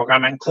foundation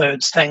program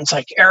includes things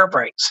like air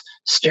brakes,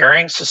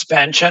 steering,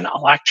 suspension,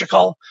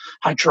 electrical,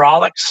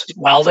 hydraulics,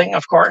 welding,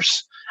 of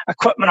course,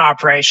 equipment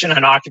operation,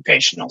 and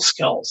occupational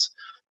skills.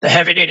 The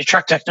heavy-duty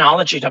truck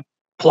technology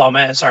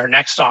diploma is our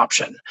next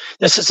option.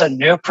 This is a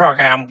new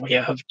program we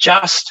have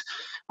just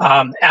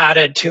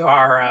added to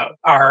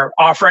our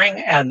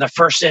offering, and the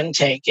first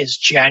intake is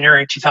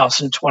January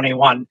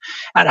 2021,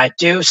 and I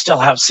do still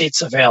have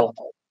seats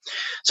available.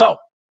 So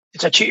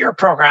It's a 2-year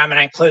program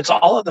and includes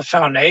all of the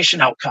foundation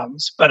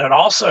outcomes, but it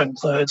also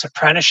includes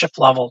apprenticeship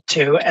level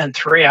 2 and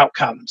 3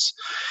 outcomes,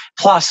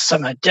 plus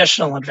some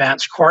additional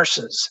advanced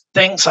courses,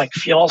 things like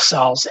fuel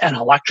cells and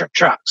electric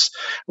trucks.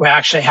 We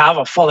actually have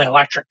a fully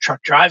electric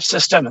truck drive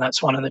system, and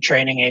that's one of the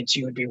training aids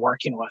you would be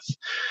working with.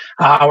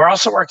 We're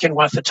also working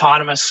with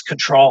autonomous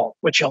control,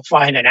 which you'll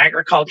find in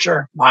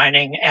agriculture,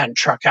 mining, and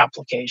truck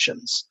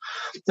applications.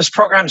 This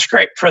program is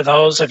great for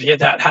those of you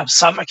that have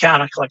some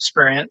mechanical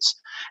experience,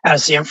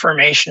 as the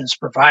information is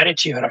provided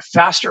to you at a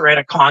faster rate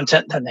of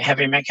content than the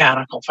heavy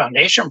mechanical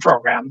foundation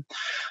program,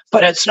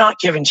 but it's not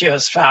given to you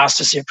as fast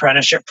as the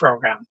apprenticeship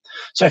program.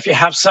 So if you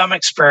have some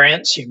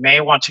experience, you may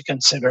want to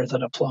consider the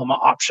diploma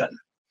option.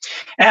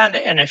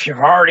 And if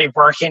you're already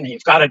working,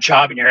 you've got a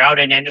job and you're out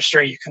in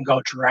industry, you can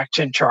go direct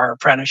into our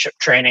apprenticeship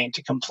training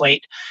to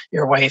complete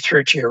your way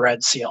through to your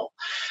Red Seal.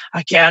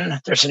 Again,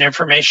 there's an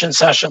information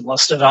session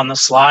listed on the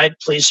slide.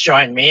 Please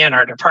join me and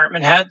our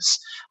department heads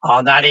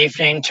on that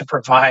evening to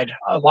provide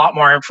a lot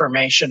more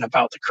information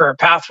about the career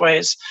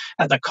pathways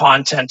and the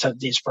content of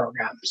these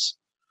programs.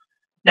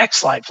 Next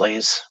slide,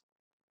 please.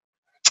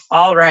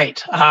 All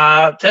right.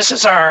 This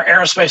is our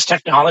Aerospace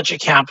Technology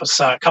Campus,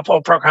 a couple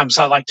of programs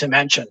I'd like to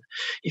mention.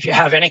 If you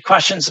have any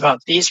questions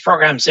about these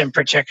programs in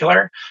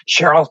particular,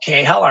 Cheryl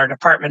Cahill, our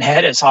department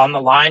head, is on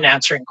the line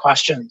answering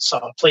questions.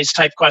 So please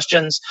type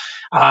questions.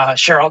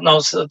 Cheryl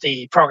knows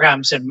the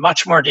programs in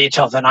much more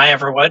detail than I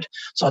ever would.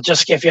 So I'll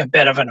just give you a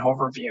bit of an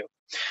overview.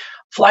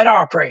 Flight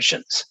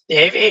operations. The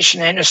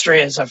aviation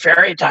industry is a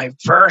very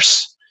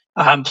diverse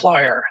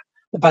employer,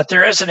 but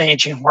there is an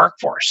aging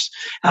workforce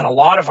and a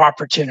lot of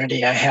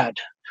opportunity ahead.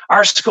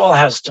 Our school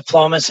has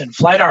diplomas in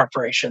flight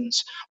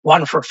operations,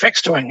 one for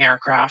fixed-wing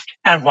aircraft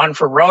and one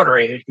for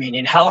rotary,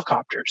 meaning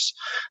helicopters.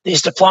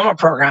 These diploma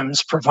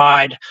programs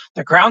provide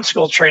the ground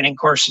school training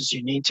courses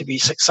you need to be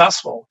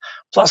successful,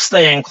 plus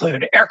they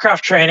include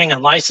aircraft training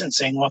and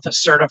licensing with a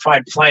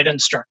certified flight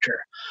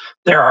instructor.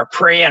 There are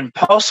pre- and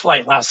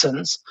post-flight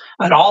lessons,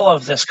 and all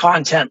of this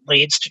content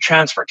leads to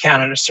Transport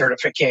Canada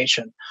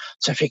certification.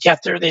 So if you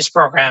get through these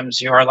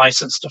programs, you are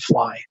licensed to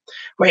fly.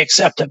 We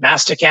accept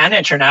domestic and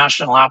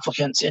international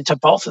applicants into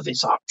both of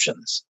these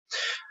options.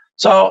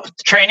 So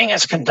the training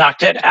is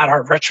conducted at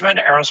our Richmond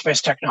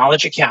Aerospace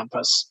Technology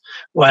Campus,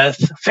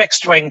 with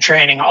fixed wing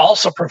training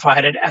also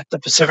provided at the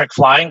Pacific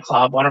Flying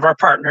Club, one of our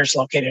partners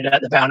located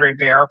at the Boundary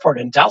Bay Airport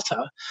in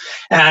Delta,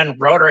 and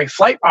rotary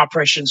flight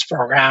operations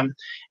program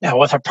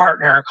with a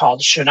partner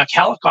called Chinook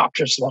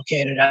Helicopters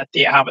located at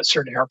the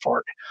Abbotsford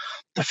Airport.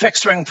 The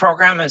fixed wing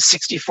program is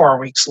 64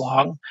 weeks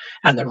long,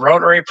 and the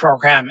rotary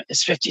program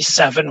is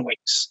 57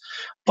 weeks.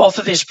 Both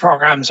of these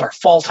programs are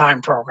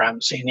full-time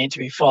programs, so you need to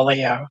be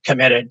fully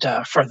committed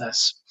for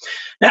this.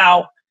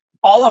 Now,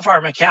 all of our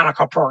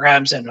mechanical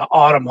programs in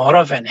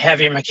automotive and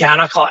heavy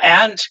mechanical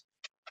and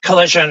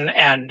collision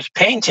and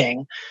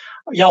painting,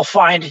 you'll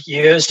find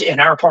used in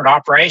airport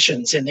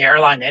operations in the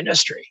airline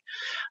industry,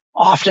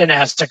 often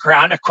as the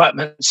ground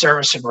equipment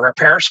service and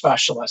repair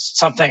specialist,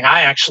 something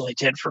I actually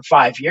did for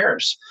 5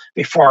 years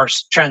before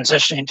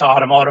transitioning to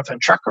automotive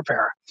and truck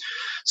repair.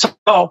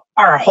 So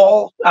our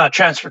whole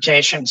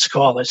transportation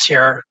school is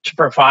here to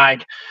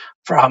provide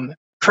from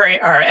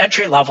our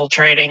entry-level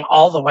training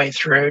all the way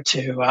through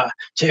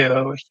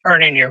to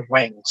earning your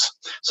wings.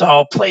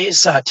 So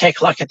please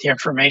take a look at the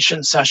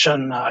information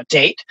session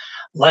date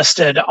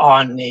listed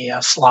on the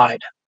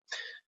slide.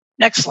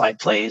 Next slide,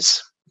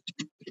 please.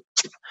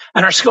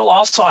 And our school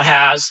also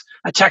has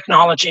a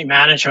technology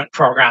management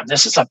program.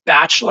 This is a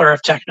Bachelor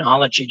of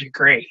Technology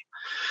degree.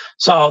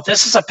 So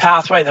this is a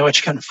pathway that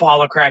which can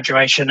follow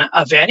graduation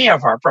of any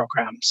of our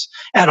programs,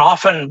 and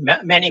often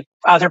many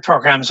other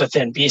programs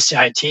within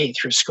BCIT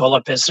through School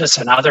of Business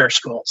and other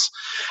schools.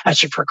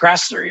 As you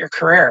progress through your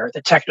career,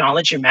 the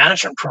technology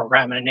management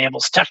program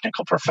enables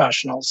technical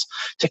professionals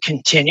to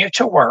continue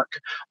to work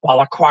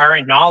while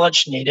acquiring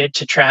knowledge needed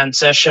to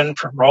transition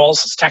from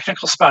roles as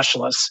technical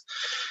specialists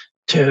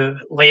to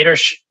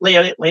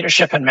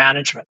leadership and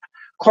management.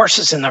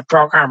 Courses in the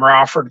program are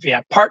offered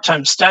via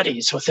part-time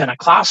studies within a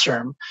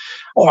classroom,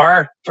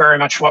 or very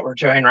much what we're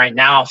doing right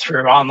now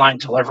through online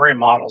delivery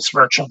models,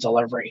 virtual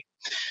delivery.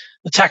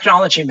 The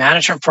technology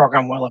management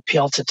program will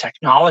appeal to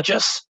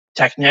technologists,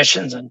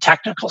 technicians, and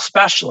technical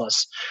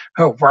specialists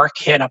who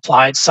work in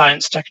applied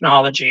science,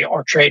 technology,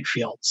 or trade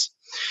fields.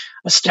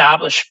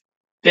 Establish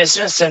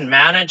business and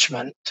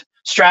management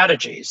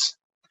strategies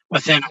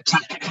within a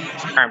technical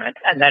environment,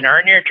 and then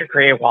earn your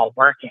degree while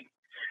working.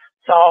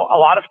 So a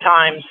lot of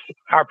times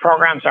our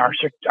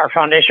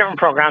foundation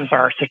programs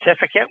are a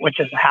certificate, which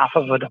is half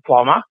of a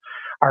diploma.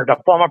 Our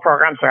diploma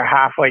programs are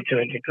halfway to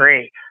a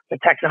degree. The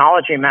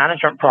technology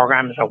management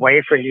program is a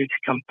way for you to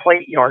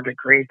complete your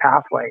degree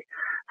pathway.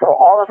 So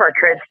all of our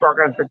trades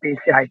programs at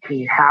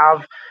BCIT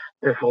have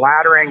this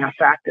laddering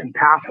effect and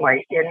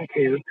pathway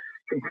into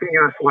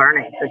continuous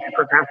learning. So if you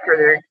progress through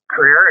your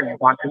career and you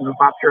want to move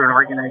up through an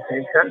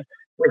organization,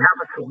 we have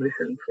a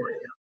solution for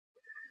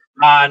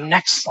you.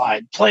 Next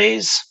slide,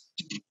 please.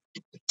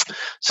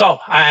 So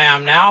I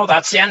am now,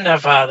 that's the end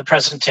of the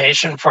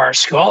presentation for our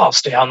school. I'll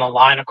stay on the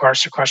line, of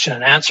course, for question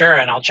and answer,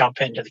 and I'll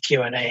jump into the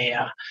Q&A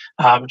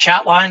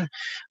chat line.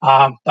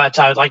 But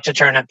I would like to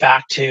turn it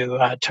back to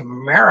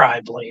Mara,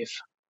 I believe.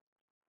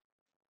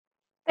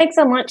 Thanks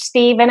so much,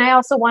 Steve. And I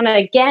also want to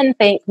again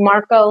thank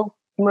Marco,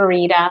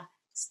 Marita,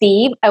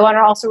 Steve. I want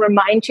to also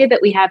remind you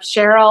that we have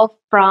Cheryl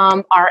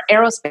from our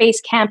aerospace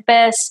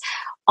campus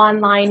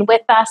online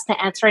with us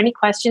to answer any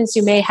questions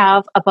you may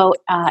have about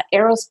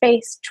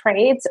aerospace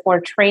trades or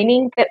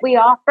training that we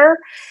offer.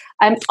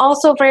 I'm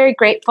also very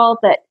grateful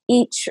that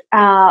each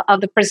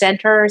of the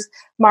presenters,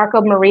 Marco,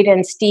 Marita,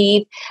 and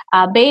Steve,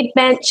 made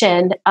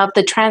mention of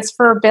the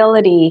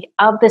transferability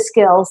of the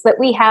skills that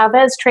we have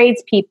as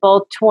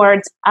tradespeople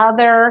towards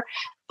other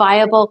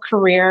viable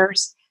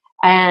careers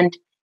and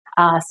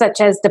such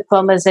as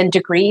diplomas and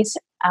degrees.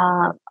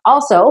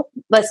 Also,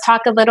 let's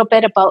talk a little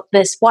bit about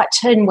this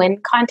Watch and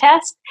Win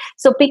contest.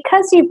 So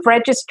because you've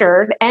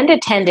registered and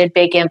attended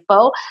Big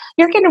Info,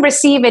 you're going to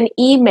receive an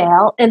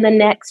email in the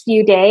next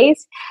few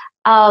days.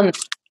 And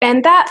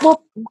that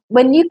will,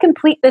 when you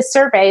complete the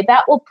survey,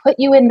 that will put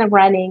you in the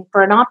running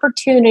for an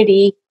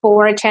opportunity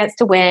for a chance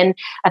to win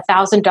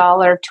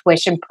 $1,000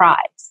 tuition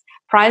prize.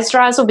 Prize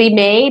draws will be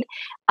made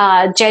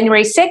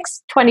January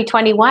 6,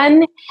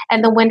 2021,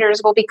 and the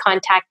winners will be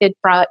contacted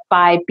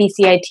by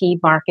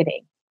BCIT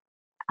Marketing.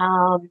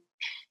 I'll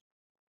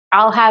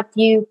have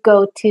you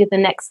go to the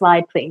next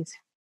slide, please.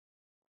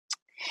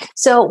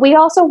 So we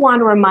also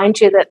want to remind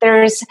you that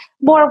there's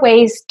more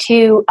ways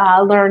to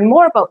learn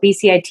more about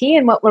BCIT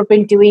and what we've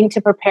been doing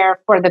to prepare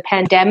for the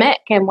pandemic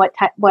and what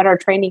our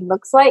training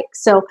looks like.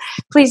 So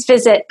please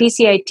visit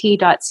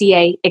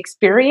bcit.ca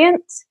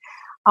experience.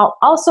 I'll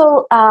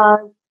also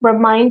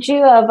remind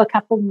you of a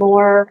couple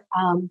more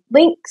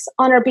links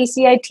on our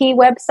BCIT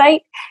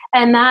website,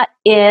 and that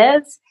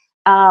is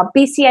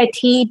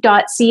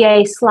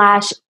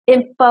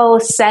bcit.ca/info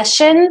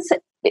sessions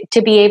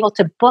to be able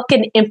to book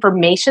an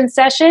information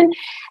session.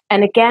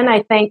 And again,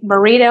 I thank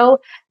Marita,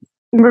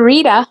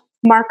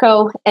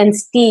 Marco, and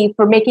Steve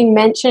for making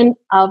mention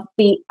of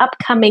the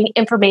upcoming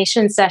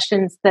information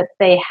sessions that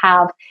they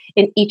have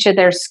in each of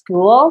their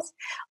schools.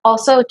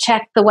 Also,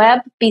 check the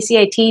web,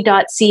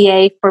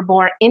 bcit.ca, for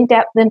more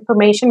in-depth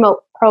information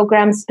about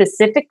programs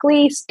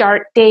specifically,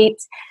 start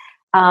dates,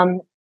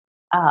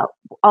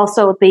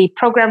 also the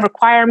program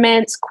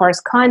requirements,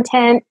 course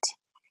content.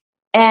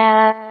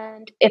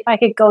 And if I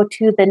could go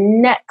to the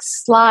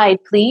next slide,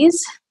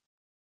 please.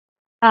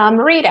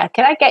 Marita,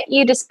 can I get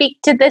you to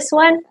speak to this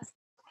one?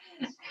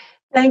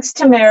 Thanks,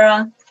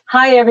 Tamara.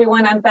 Hi,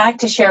 everyone. I'm back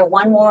to share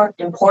one more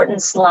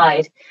important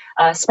slide.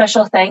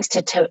 Special thanks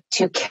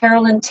to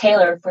Carolyn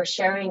Taylor for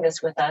sharing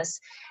this with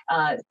us.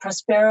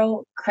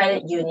 Prospero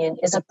Credit Union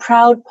is a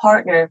proud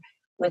partner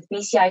with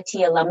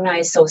BCIT Alumni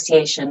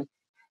Association.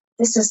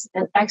 This is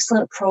an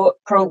excellent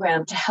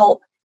program to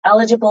help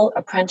eligible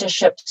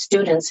apprenticeship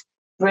students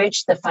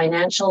bridge the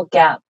financial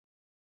gap.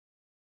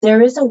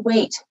 There is a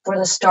wait for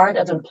the start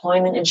of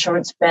employment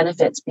insurance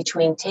benefits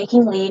between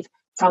taking leave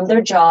from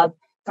your job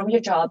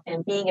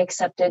and being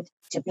accepted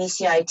to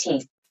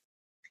BCIT.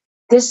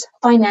 This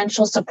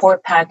financial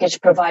support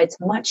package provides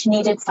much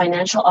needed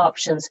financial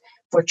options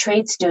for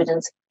trade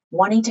students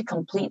wanting to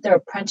complete their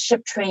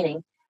apprenticeship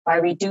training by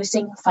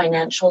reducing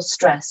financial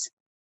stress.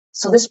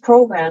 So this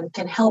program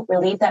can help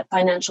relieve that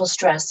financial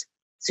stress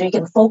so you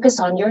can focus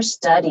on your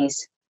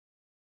studies.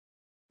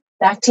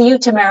 Back to you,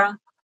 Tamara.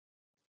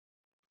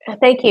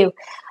 Thank you.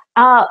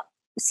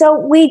 So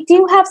we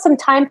do have some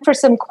time for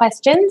some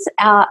questions.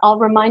 I'll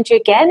remind you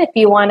again, if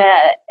you want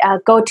to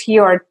go to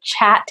your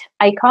chat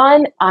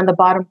icon on the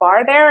bottom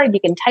bar there, you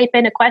can type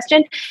in a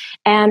question.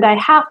 And I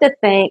have to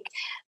thank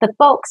the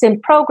folks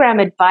in program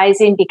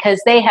advising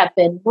because they have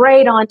been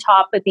right on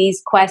top of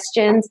these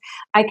questions.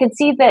 I can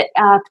see that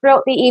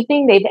throughout the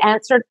evening, they've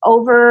answered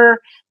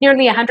over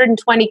nearly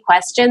 120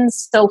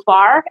 questions so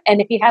far.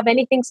 And if you have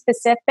anything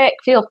specific,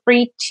 feel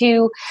free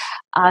to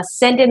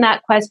send in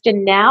that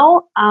question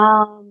now.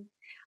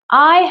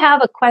 I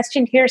have a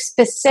question here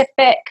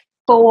specific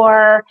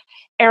for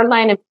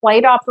airline and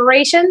flight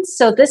operations.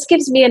 So this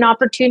gives me an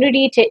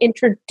opportunity to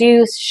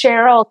introduce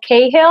Cheryl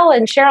Cahill.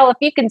 And Cheryl, if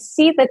you can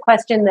see the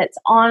question that's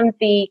on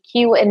the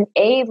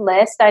Q&A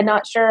list, I'm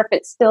not sure if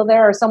it's still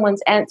there or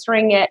someone's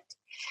answering it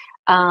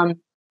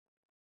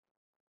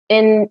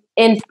in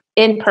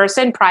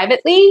person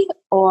privately,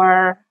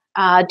 or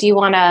do you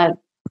want to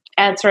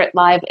answer it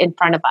live in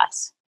front of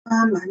us?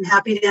 I'm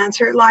happy to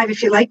answer it live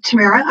if you like,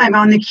 Tamara. I'm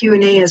on the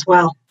Q&A as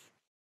well.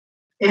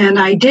 And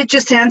I did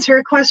just answer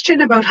a question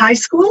about high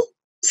school,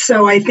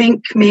 so I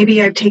think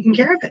maybe I've taken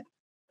care of it.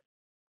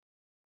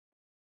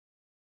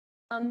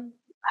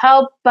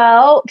 How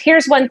about,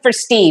 here's one for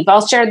Steve.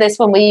 I'll share this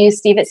when we use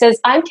Steve. It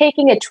says, I'm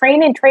taking a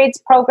train and trades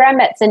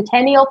program at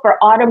Centennial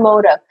for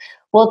automotive.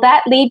 Will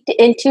that lead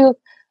into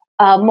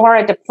more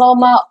a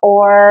diploma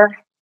or,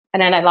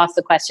 and then I lost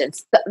the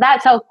questions.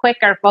 That's how quick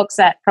our folks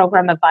at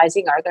program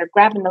advising are. They're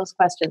grabbing those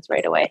questions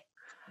right away.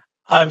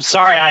 I'm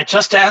sorry, I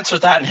just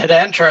answered that and hit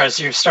enter as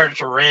you started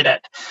to read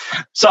it.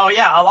 So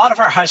yeah, a lot of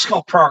our high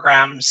school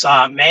programs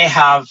may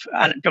have,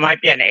 there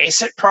might be an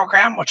ACIT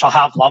program, which will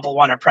have level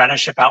 1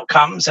 apprenticeship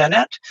outcomes in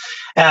it.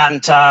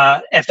 And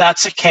if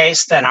that's the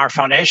case, then our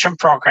foundation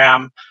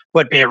program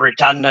would be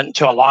redundant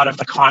to a lot of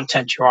the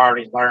content you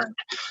already learned.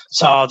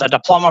 So the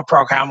diploma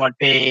program would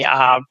be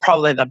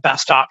probably the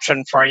best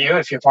option for you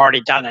if you've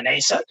already done an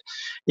ACIT.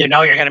 You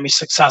know you're going to be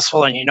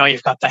successful and you know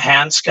you've got the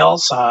hand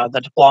skills.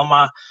 The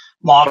diploma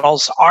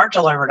models are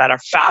delivered at a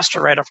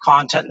faster rate of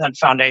content than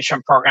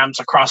foundation programs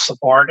across the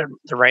board in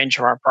the range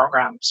of our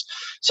programs.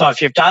 So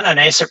if you've done an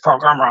ACIT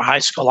program or a high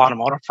school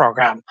automotive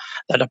program,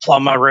 the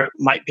diploma route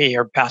might be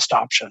your best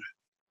option.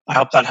 I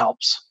hope that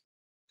helps.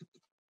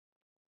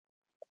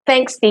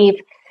 Thanks, Steve.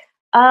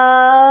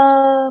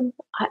 I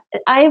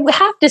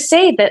have to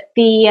say that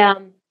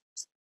the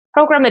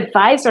program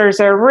advisors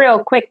are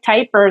real quick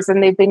typers,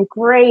 and they've been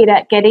great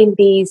at getting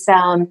these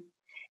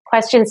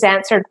questions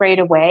answered right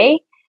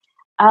away.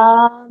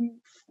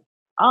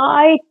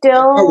 I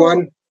don't.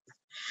 One.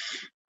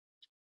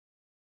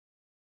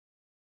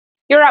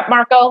 You're up,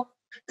 Marco.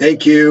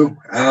 Thank you.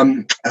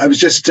 I was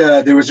just,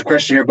 there was a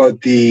question here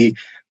about the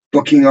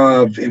booking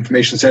of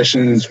information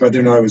sessions, whether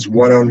or not it was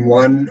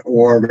one-on-one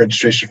or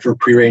registration for a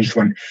prearranged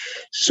one.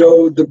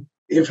 So the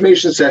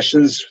information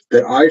sessions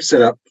that I've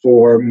set up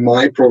for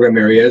my program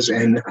areas,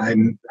 and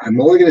I'm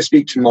only going to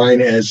speak to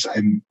mine as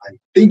I'm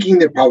thinking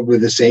they're probably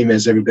the same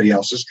as everybody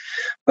else's.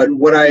 But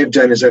what I have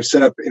done is I've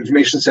set up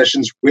information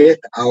sessions with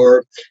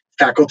our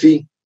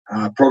faculty,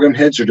 program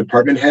heads or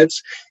department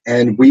heads,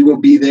 and we will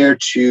be there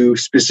to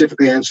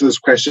specifically answer those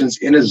questions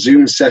in a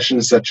Zoom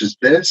session such as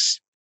this.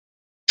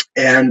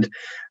 And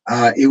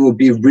it will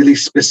be really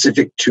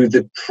specific to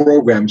the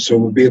program. So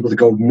we'll be able to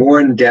go more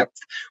in depth.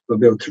 We'll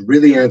be able to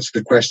really answer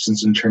the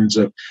questions in terms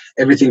of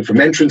everything from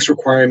entrance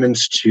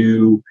requirements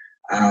to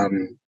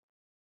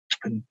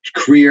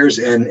careers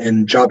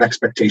and job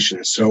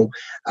expectations. So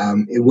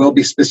it will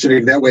be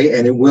specific that way,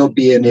 and it will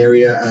be an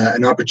area,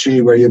 an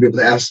opportunity where you'll be able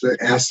to ask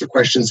the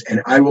questions,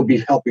 and I will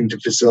be helping to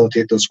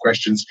facilitate those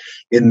questions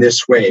in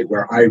this way,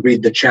 where I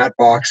read the chat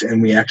box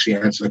and we actually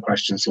answer the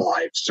questions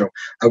live. So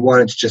I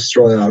wanted to just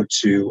throw that out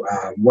to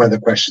one of the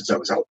questions that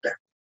was out there.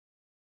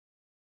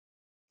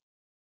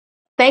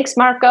 Thanks,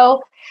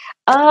 Marco.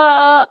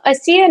 I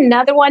see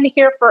another one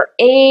here for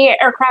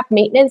aircraft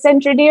maintenance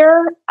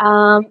engineer,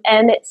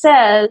 and it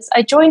says,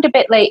 I joined a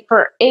bit late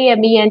for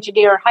AME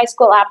engineer high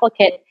school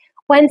applicant.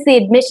 When's the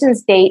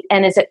admissions date,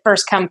 and is it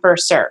first come,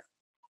 first serve?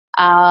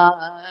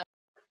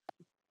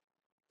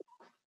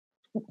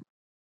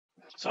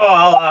 So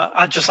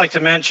I'd just like to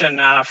mention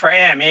for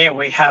AME,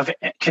 we have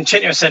a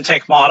continuous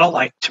intake model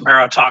like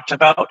Tamara talked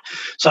about.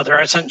 So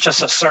there isn't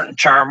just a certain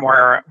term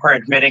where we're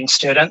admitting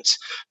students,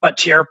 but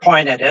to your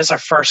point, it is a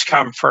first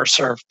come, first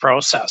served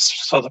process.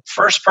 So the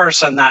first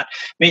person that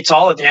meets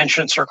all of the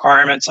entrance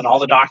requirements and all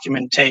the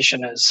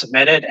documentation is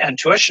submitted and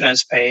tuition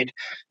is paid,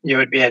 you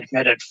would be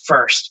admitted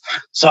first.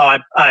 So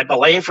I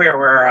believe we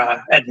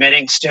were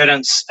admitting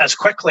students as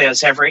quickly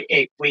as every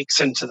 8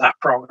 weeks into that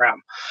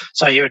program.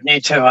 So you would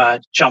need to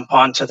jump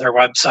onto their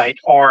website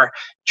or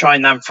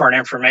join them for an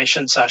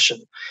information session.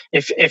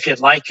 If you'd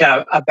like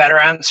a better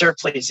answer,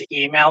 please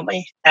email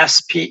me,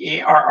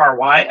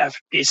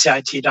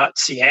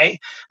 sperry@bcit.ca,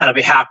 and I'll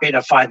be happy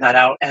to find that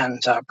out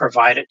and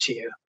provide it to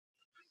you.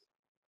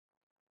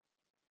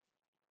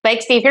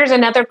 Thanks, Steve. Here's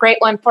another great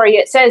one for you.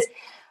 It says,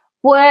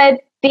 would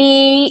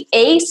the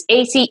ACE,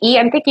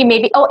 I'm thinking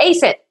maybe,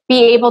 ACIT,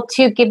 be able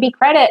to give me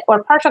credit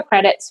or partial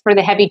credits for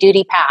the heavy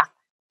duty path?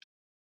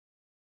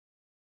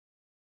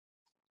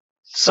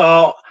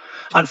 So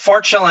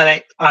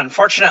unfortunately,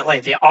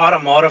 the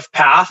automotive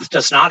path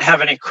does not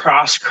have any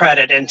cross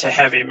credit into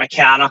heavy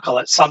mechanical.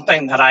 It's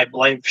something that I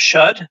believe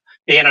should.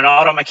 Being an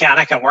auto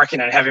mechanic and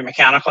working in heavy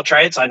mechanical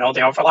trades, I know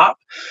the overlap.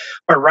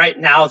 But right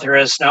now, there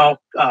is no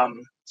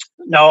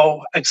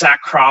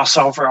exact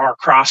crossover or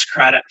cross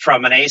credit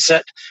from an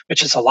ACIT,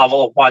 which is a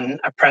level 1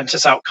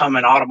 apprentice outcome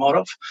in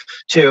automotive,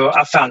 to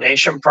a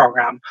foundation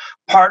program.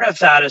 Part of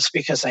that is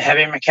because the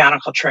heavy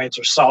mechanical trades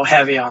are so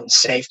heavy on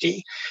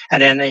safety.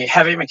 And in the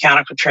heavy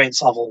mechanical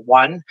trades level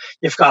 1,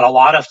 you've got a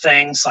lot of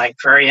things like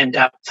very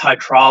in-depth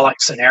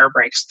hydraulics and air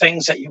brakes,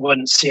 things that you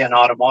wouldn't see in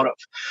automotive.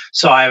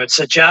 So I would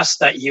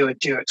suggest that you would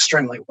do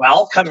extremely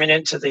well coming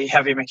into the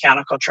heavy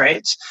mechanical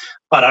trades,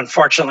 but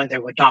unfortunately,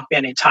 there would not be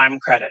any time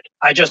credit.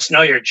 I just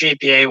know your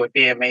GPA would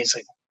be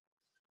amazing.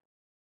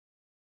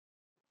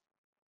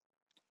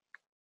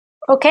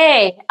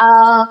 Okay.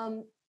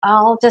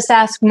 I'll just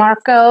ask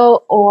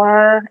Marco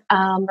or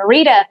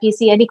Marita if you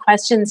see any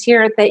questions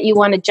here that you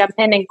want to jump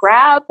in and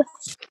grab.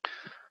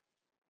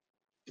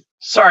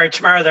 Sorry,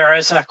 Tamara, there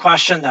is a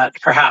question that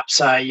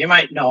perhaps you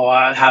might know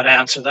how to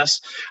answer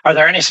this. Are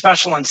there any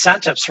special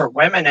incentives for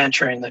women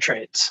entering the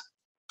trades?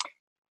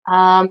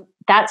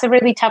 That's a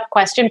really tough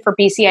question for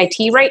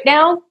BCIT right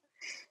now.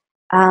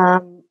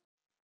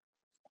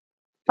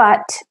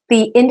 But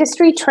the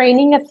Industry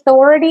Training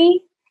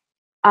Authority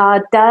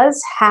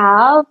does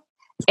have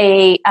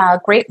a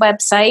great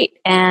website,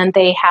 and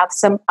they have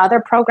some other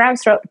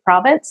programs throughout the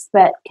province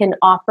that can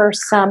offer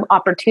some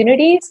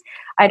opportunities.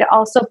 I'd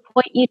also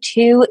point you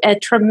to a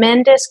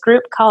tremendous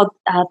group called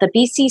the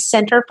BC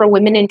Centre for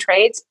Women in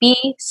Trades,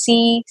 BCCWITT,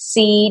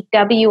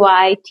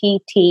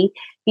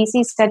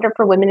 BC Centre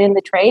for Women in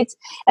the Trades.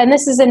 And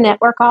this is a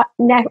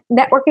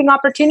networking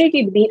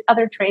opportunity to meet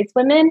other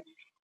tradeswomen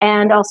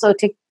and also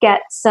to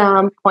get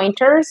some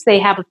pointers. They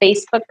have a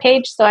Facebook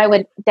page, so I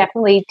would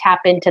definitely tap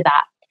into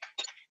that.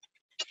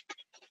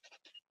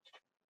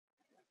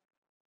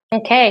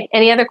 Okay,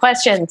 any other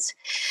questions?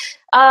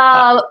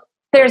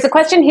 There's a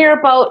question here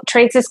about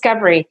Trades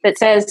Discovery that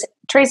says,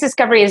 Trades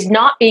Discovery is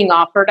not being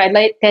offered. I'd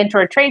like to enter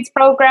a trades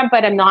program,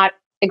 but I'm not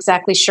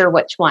exactly sure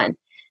which one.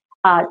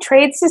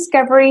 Trades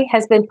Discovery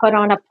has been put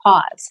on a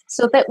pause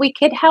so that we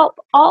could help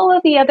all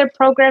of the other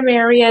program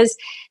areas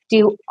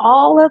do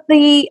all of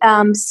the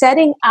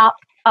setting up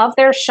of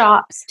their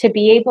shops to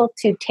be able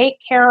to take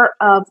care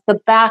of the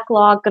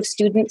backlog of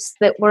students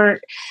that were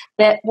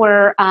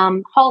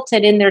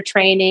halted in their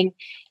training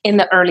in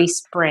the early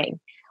spring.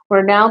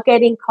 We're now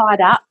getting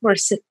caught up.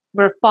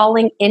 We're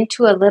falling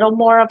into a little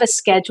more of a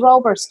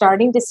schedule. We're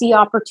starting to see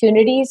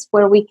opportunities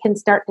where we can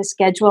start to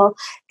schedule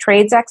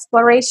trades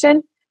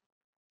exploration.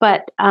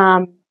 But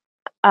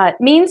it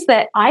means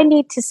that I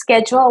need to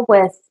schedule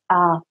with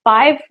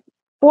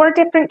 4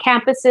 different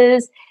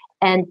campuses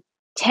and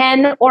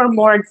 10 or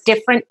more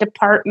different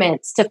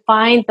departments to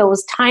find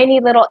those tiny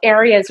little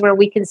areas where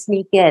we can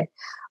sneak in.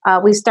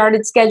 We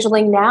started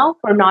scheduling now.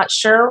 We're not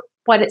sure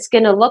what it's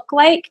going to look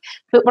like,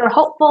 but we're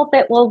hopeful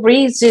that we'll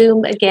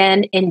resume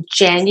again in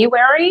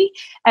January.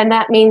 And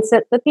that means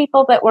that the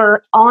people that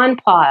were on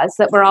pause,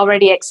 that were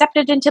already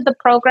accepted into the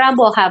program,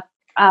 will have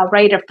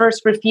right of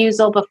first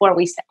refusal before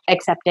we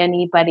accept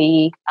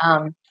anybody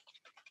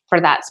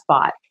for that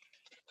spot.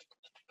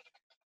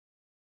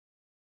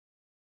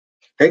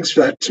 Thanks for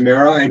that,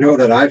 Tamara. I know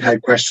that I've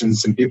had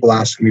questions and people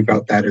asking me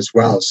about that as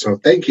well. So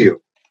thank you.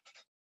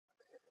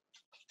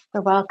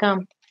 You're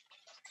welcome.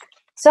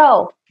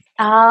 So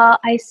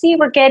I see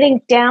we're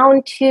getting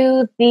down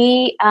to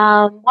the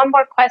one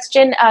more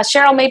question.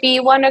 Cheryl, maybe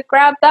you want to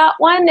grab that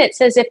one. It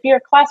says, if your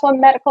Class 1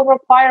 medical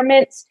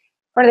requirements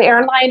for the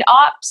airline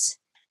ops,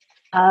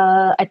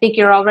 I think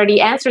you already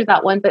answered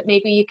that one, but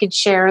maybe you could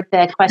share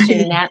the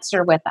question and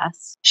answer with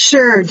us.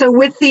 Sure. So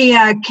with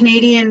the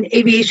Canadian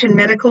Aviation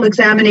Medical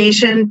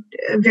Examination,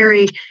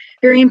 very,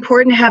 very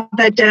important to have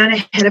that done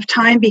ahead of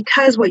time,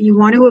 because what you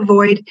want to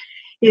avoid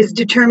is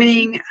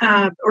determining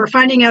or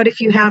finding out if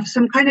you have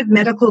some kind of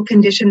medical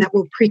condition that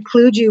will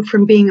preclude you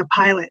from being a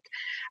pilot.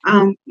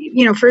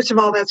 First of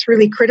all, that's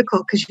really critical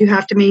because you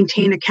have to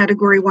maintain a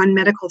Category 1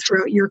 medical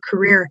throughout your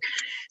career.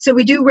 So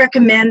we do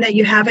recommend that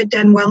you have it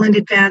done well in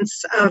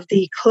advance of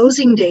the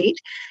closing date.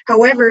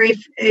 However,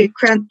 if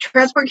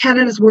Transport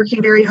Canada is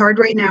working very hard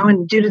right now,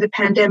 and due to the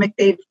pandemic,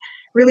 they've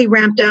really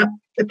ramped up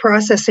the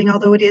processing,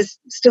 although it is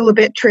still a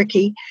bit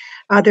tricky.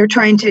 They're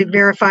trying to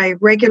verify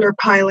regular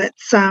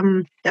pilots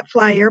that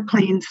fly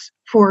airplanes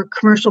for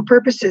commercial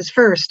purposes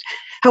first.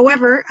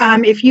 However,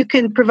 if you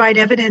can provide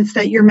evidence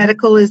that your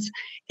medical is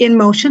in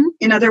motion,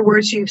 in other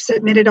words, you've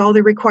submitted all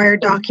the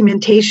required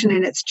documentation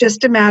and it's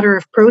just a matter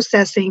of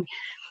processing,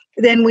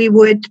 then we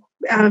would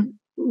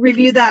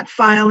review that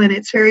file, and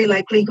it's very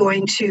likely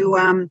going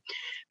to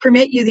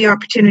permit you the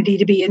opportunity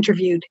to be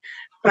interviewed.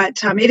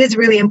 But it is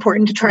really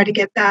important to try to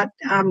get that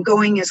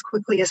going as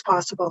quickly as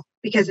possible,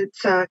 because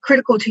it's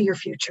critical to your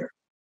future.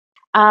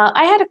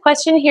 I had a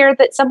question here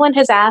that someone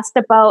has asked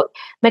about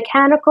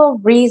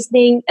mechanical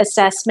reasoning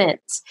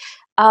assessments.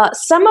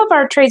 Some of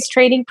our trades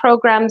training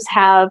programs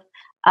have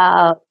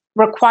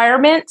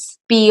requirements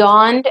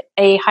beyond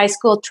a high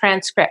school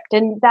transcript,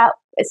 and that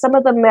some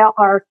of them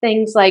are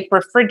things like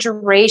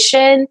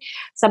refrigeration,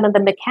 some of the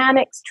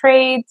mechanics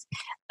trades,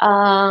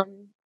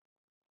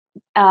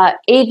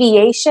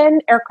 aviation,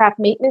 aircraft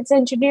maintenance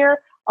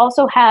engineer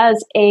also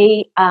has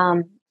a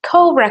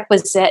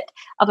co-requisite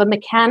of a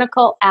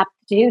mechanical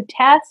aptitude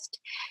test,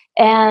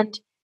 and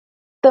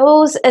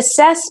those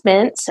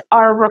assessments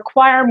are a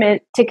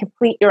requirement to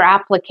complete your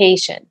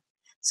application.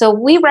 So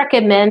we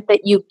recommend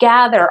that you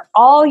gather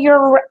all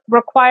your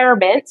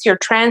requirements, your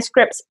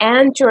transcripts,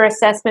 and your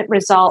assessment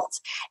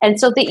results, and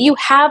so that you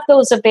have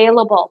those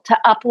available to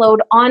upload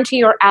onto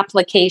your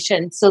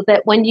application, so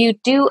that when you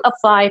do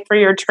apply for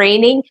your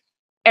training,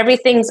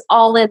 everything's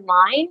all in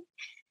line,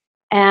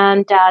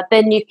 and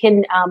then you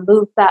can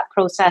move that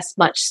process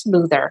much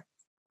smoother.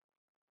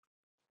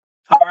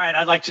 All right,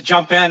 I'd like to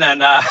jump in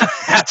and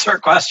answer a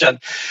question.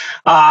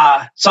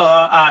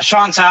 So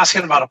Sean's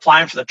asking about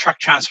applying for the truck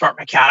transport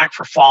mechanic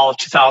for fall of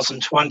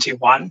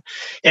 2021.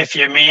 If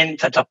you mean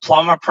the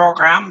diploma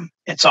program,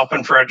 it's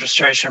open for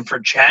registration for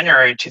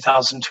January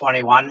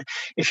 2021.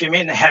 If you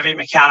mean the heavy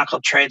mechanical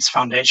trades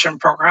foundation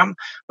program,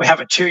 we have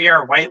a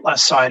 2-year wait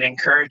list, so I'd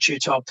encourage you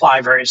to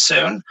apply very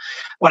soon.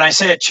 When I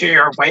say a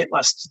 2-year wait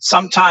list,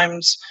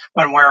 sometimes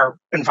when we're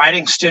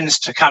inviting students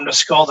to come to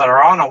school that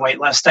are on a wait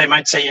list, they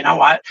might say, you know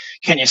what,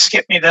 can you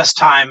skip me this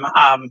time?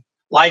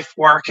 life,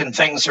 work, and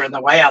things are in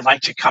the way, I'd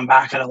like to come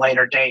back at a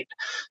later date.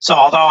 So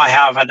although I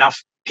have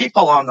enough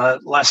people on the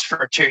list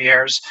for 2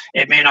 years,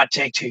 it may not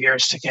take 2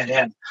 years to get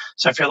in.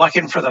 So if you're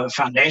looking for the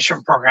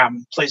foundation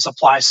program, please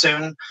apply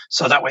soon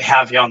so that we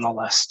have you on the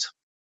list.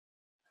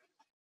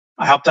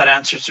 I hope that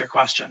answers your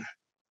question.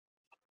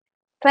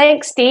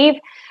 Thanks, Steve.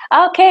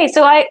 Okay,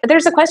 so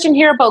there's a question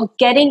here about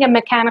getting a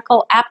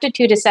mechanical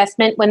aptitude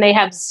assessment when they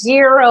have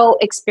zero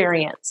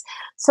experience.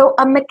 So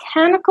a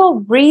mechanical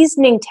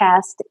reasoning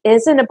test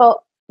isn't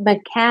about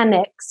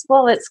mechanics.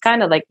 Well, it's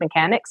kind of like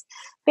mechanics.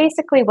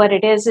 Basically what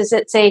it is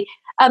it's a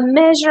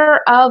measure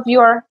of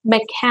your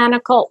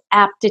mechanical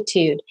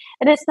aptitude.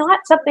 And it's not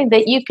something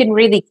that you can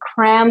really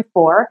cram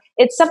for.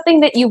 It's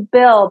something that you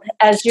build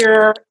as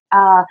you're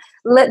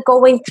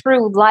going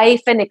through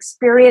life and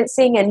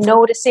experiencing and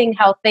noticing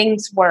how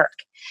things work.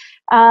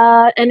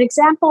 An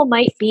example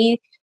might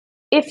be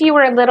if you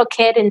were a little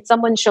kid and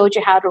someone showed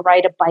you how to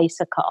ride a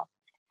bicycle.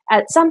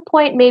 At some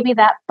point, maybe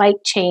that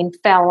bike chain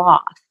fell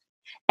off.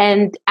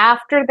 And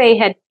after they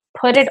had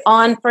put it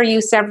on for you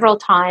several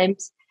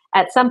times,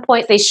 at some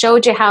point they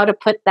showed you how to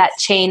put that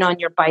chain on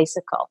your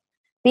bicycle.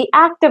 The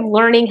act of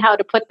learning how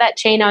to put that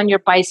chain on your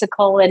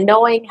bicycle and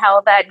knowing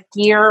how that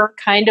gear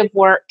kind of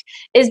worked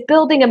is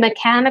building a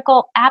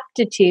mechanical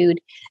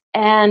aptitude.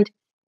 And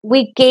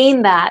we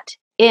gain that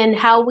in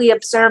how we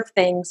observe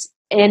things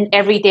in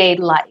everyday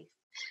life.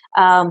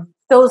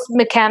 Those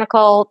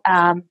mechanical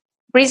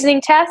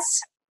reasoning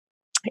tests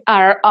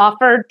are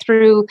offered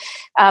through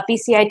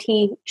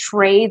BCIT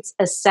Trades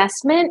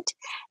Assessment,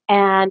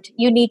 and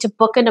you need to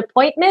book an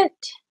appointment.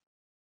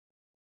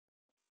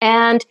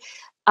 And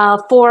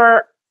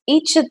for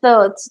each of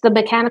the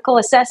mechanical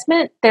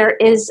assessment, there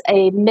is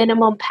a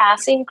minimum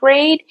passing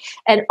grade,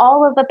 and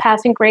all of the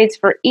passing grades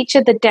for each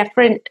of the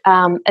different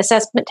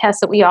assessment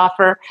tests that we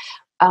offer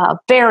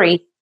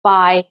vary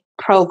by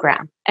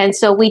program. And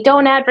so we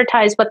don't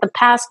advertise what the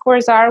pass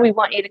scores are. We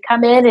want you to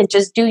come in and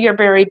just do your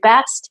very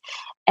best.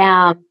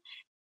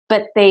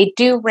 But they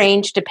do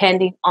range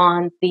depending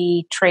on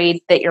the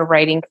trade that you're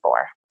writing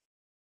for.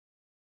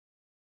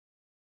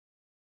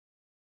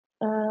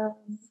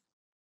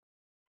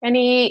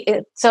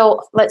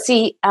 So let's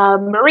see,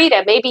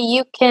 Marita, maybe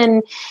you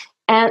can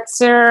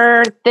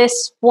answer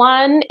this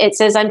one. It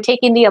says, I'm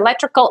taking the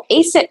electrical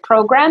ACIT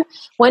program.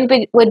 When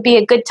would be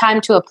a good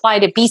time to apply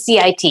to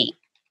BCIT?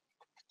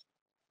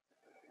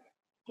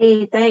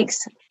 Hey,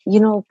 thanks.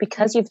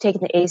 Because you've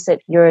taken the ACIT,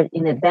 you're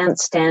in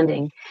advanced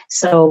standing.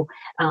 So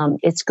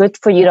it's good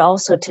for you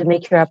to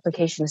make your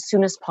application as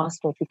soon as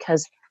possible,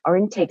 because our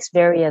intakes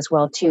vary as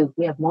well, too.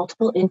 We have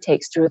multiple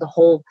intakes through the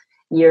whole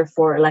year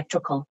for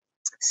electrical.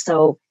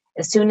 So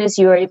as soon as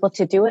you are able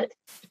to do it,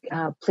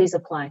 please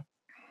apply.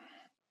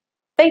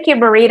 Thank you,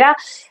 Marita.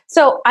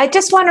 So I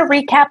just want to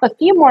recap a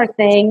few more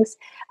things.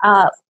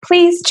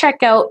 Please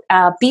check out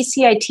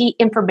BCIT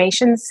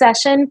information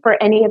session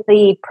for any of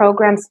the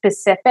program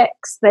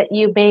specifics that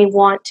you may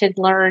want to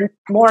learn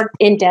more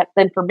in-depth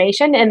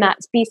information, and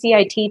that's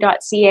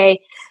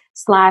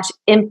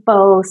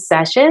bcit.ca/info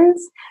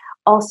sessions.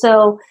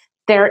 Also,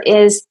 there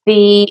is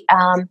the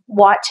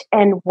Watch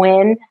and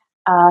Win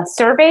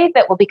survey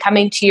that will be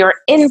coming to your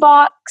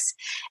inbox.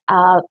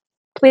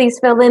 Please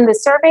fill in the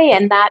survey,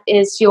 and that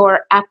is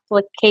your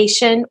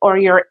application or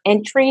your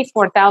entry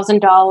for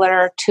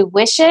 $1,000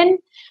 tuition.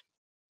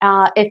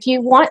 If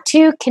you want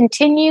to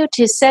continue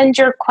to send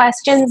your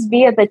questions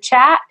via the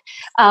chat,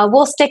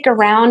 we'll stick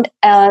around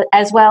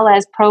as well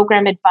as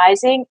program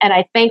advising. And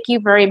I thank you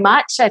very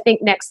much. I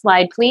think next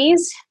slide,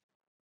 please.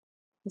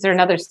 Is there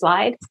another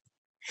slide?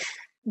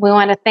 We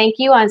want to thank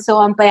you. And so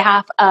on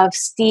behalf of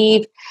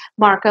Steve,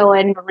 Marco,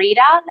 and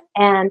Marita,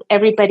 and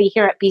everybody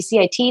here at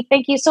BCIT,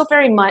 thank you so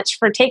very much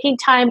for taking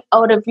time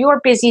out of your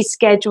busy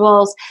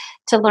schedules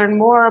to learn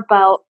more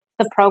about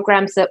the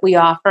programs that we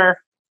offer.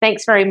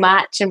 Thanks very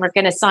much. And we're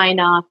going to sign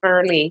off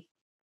early.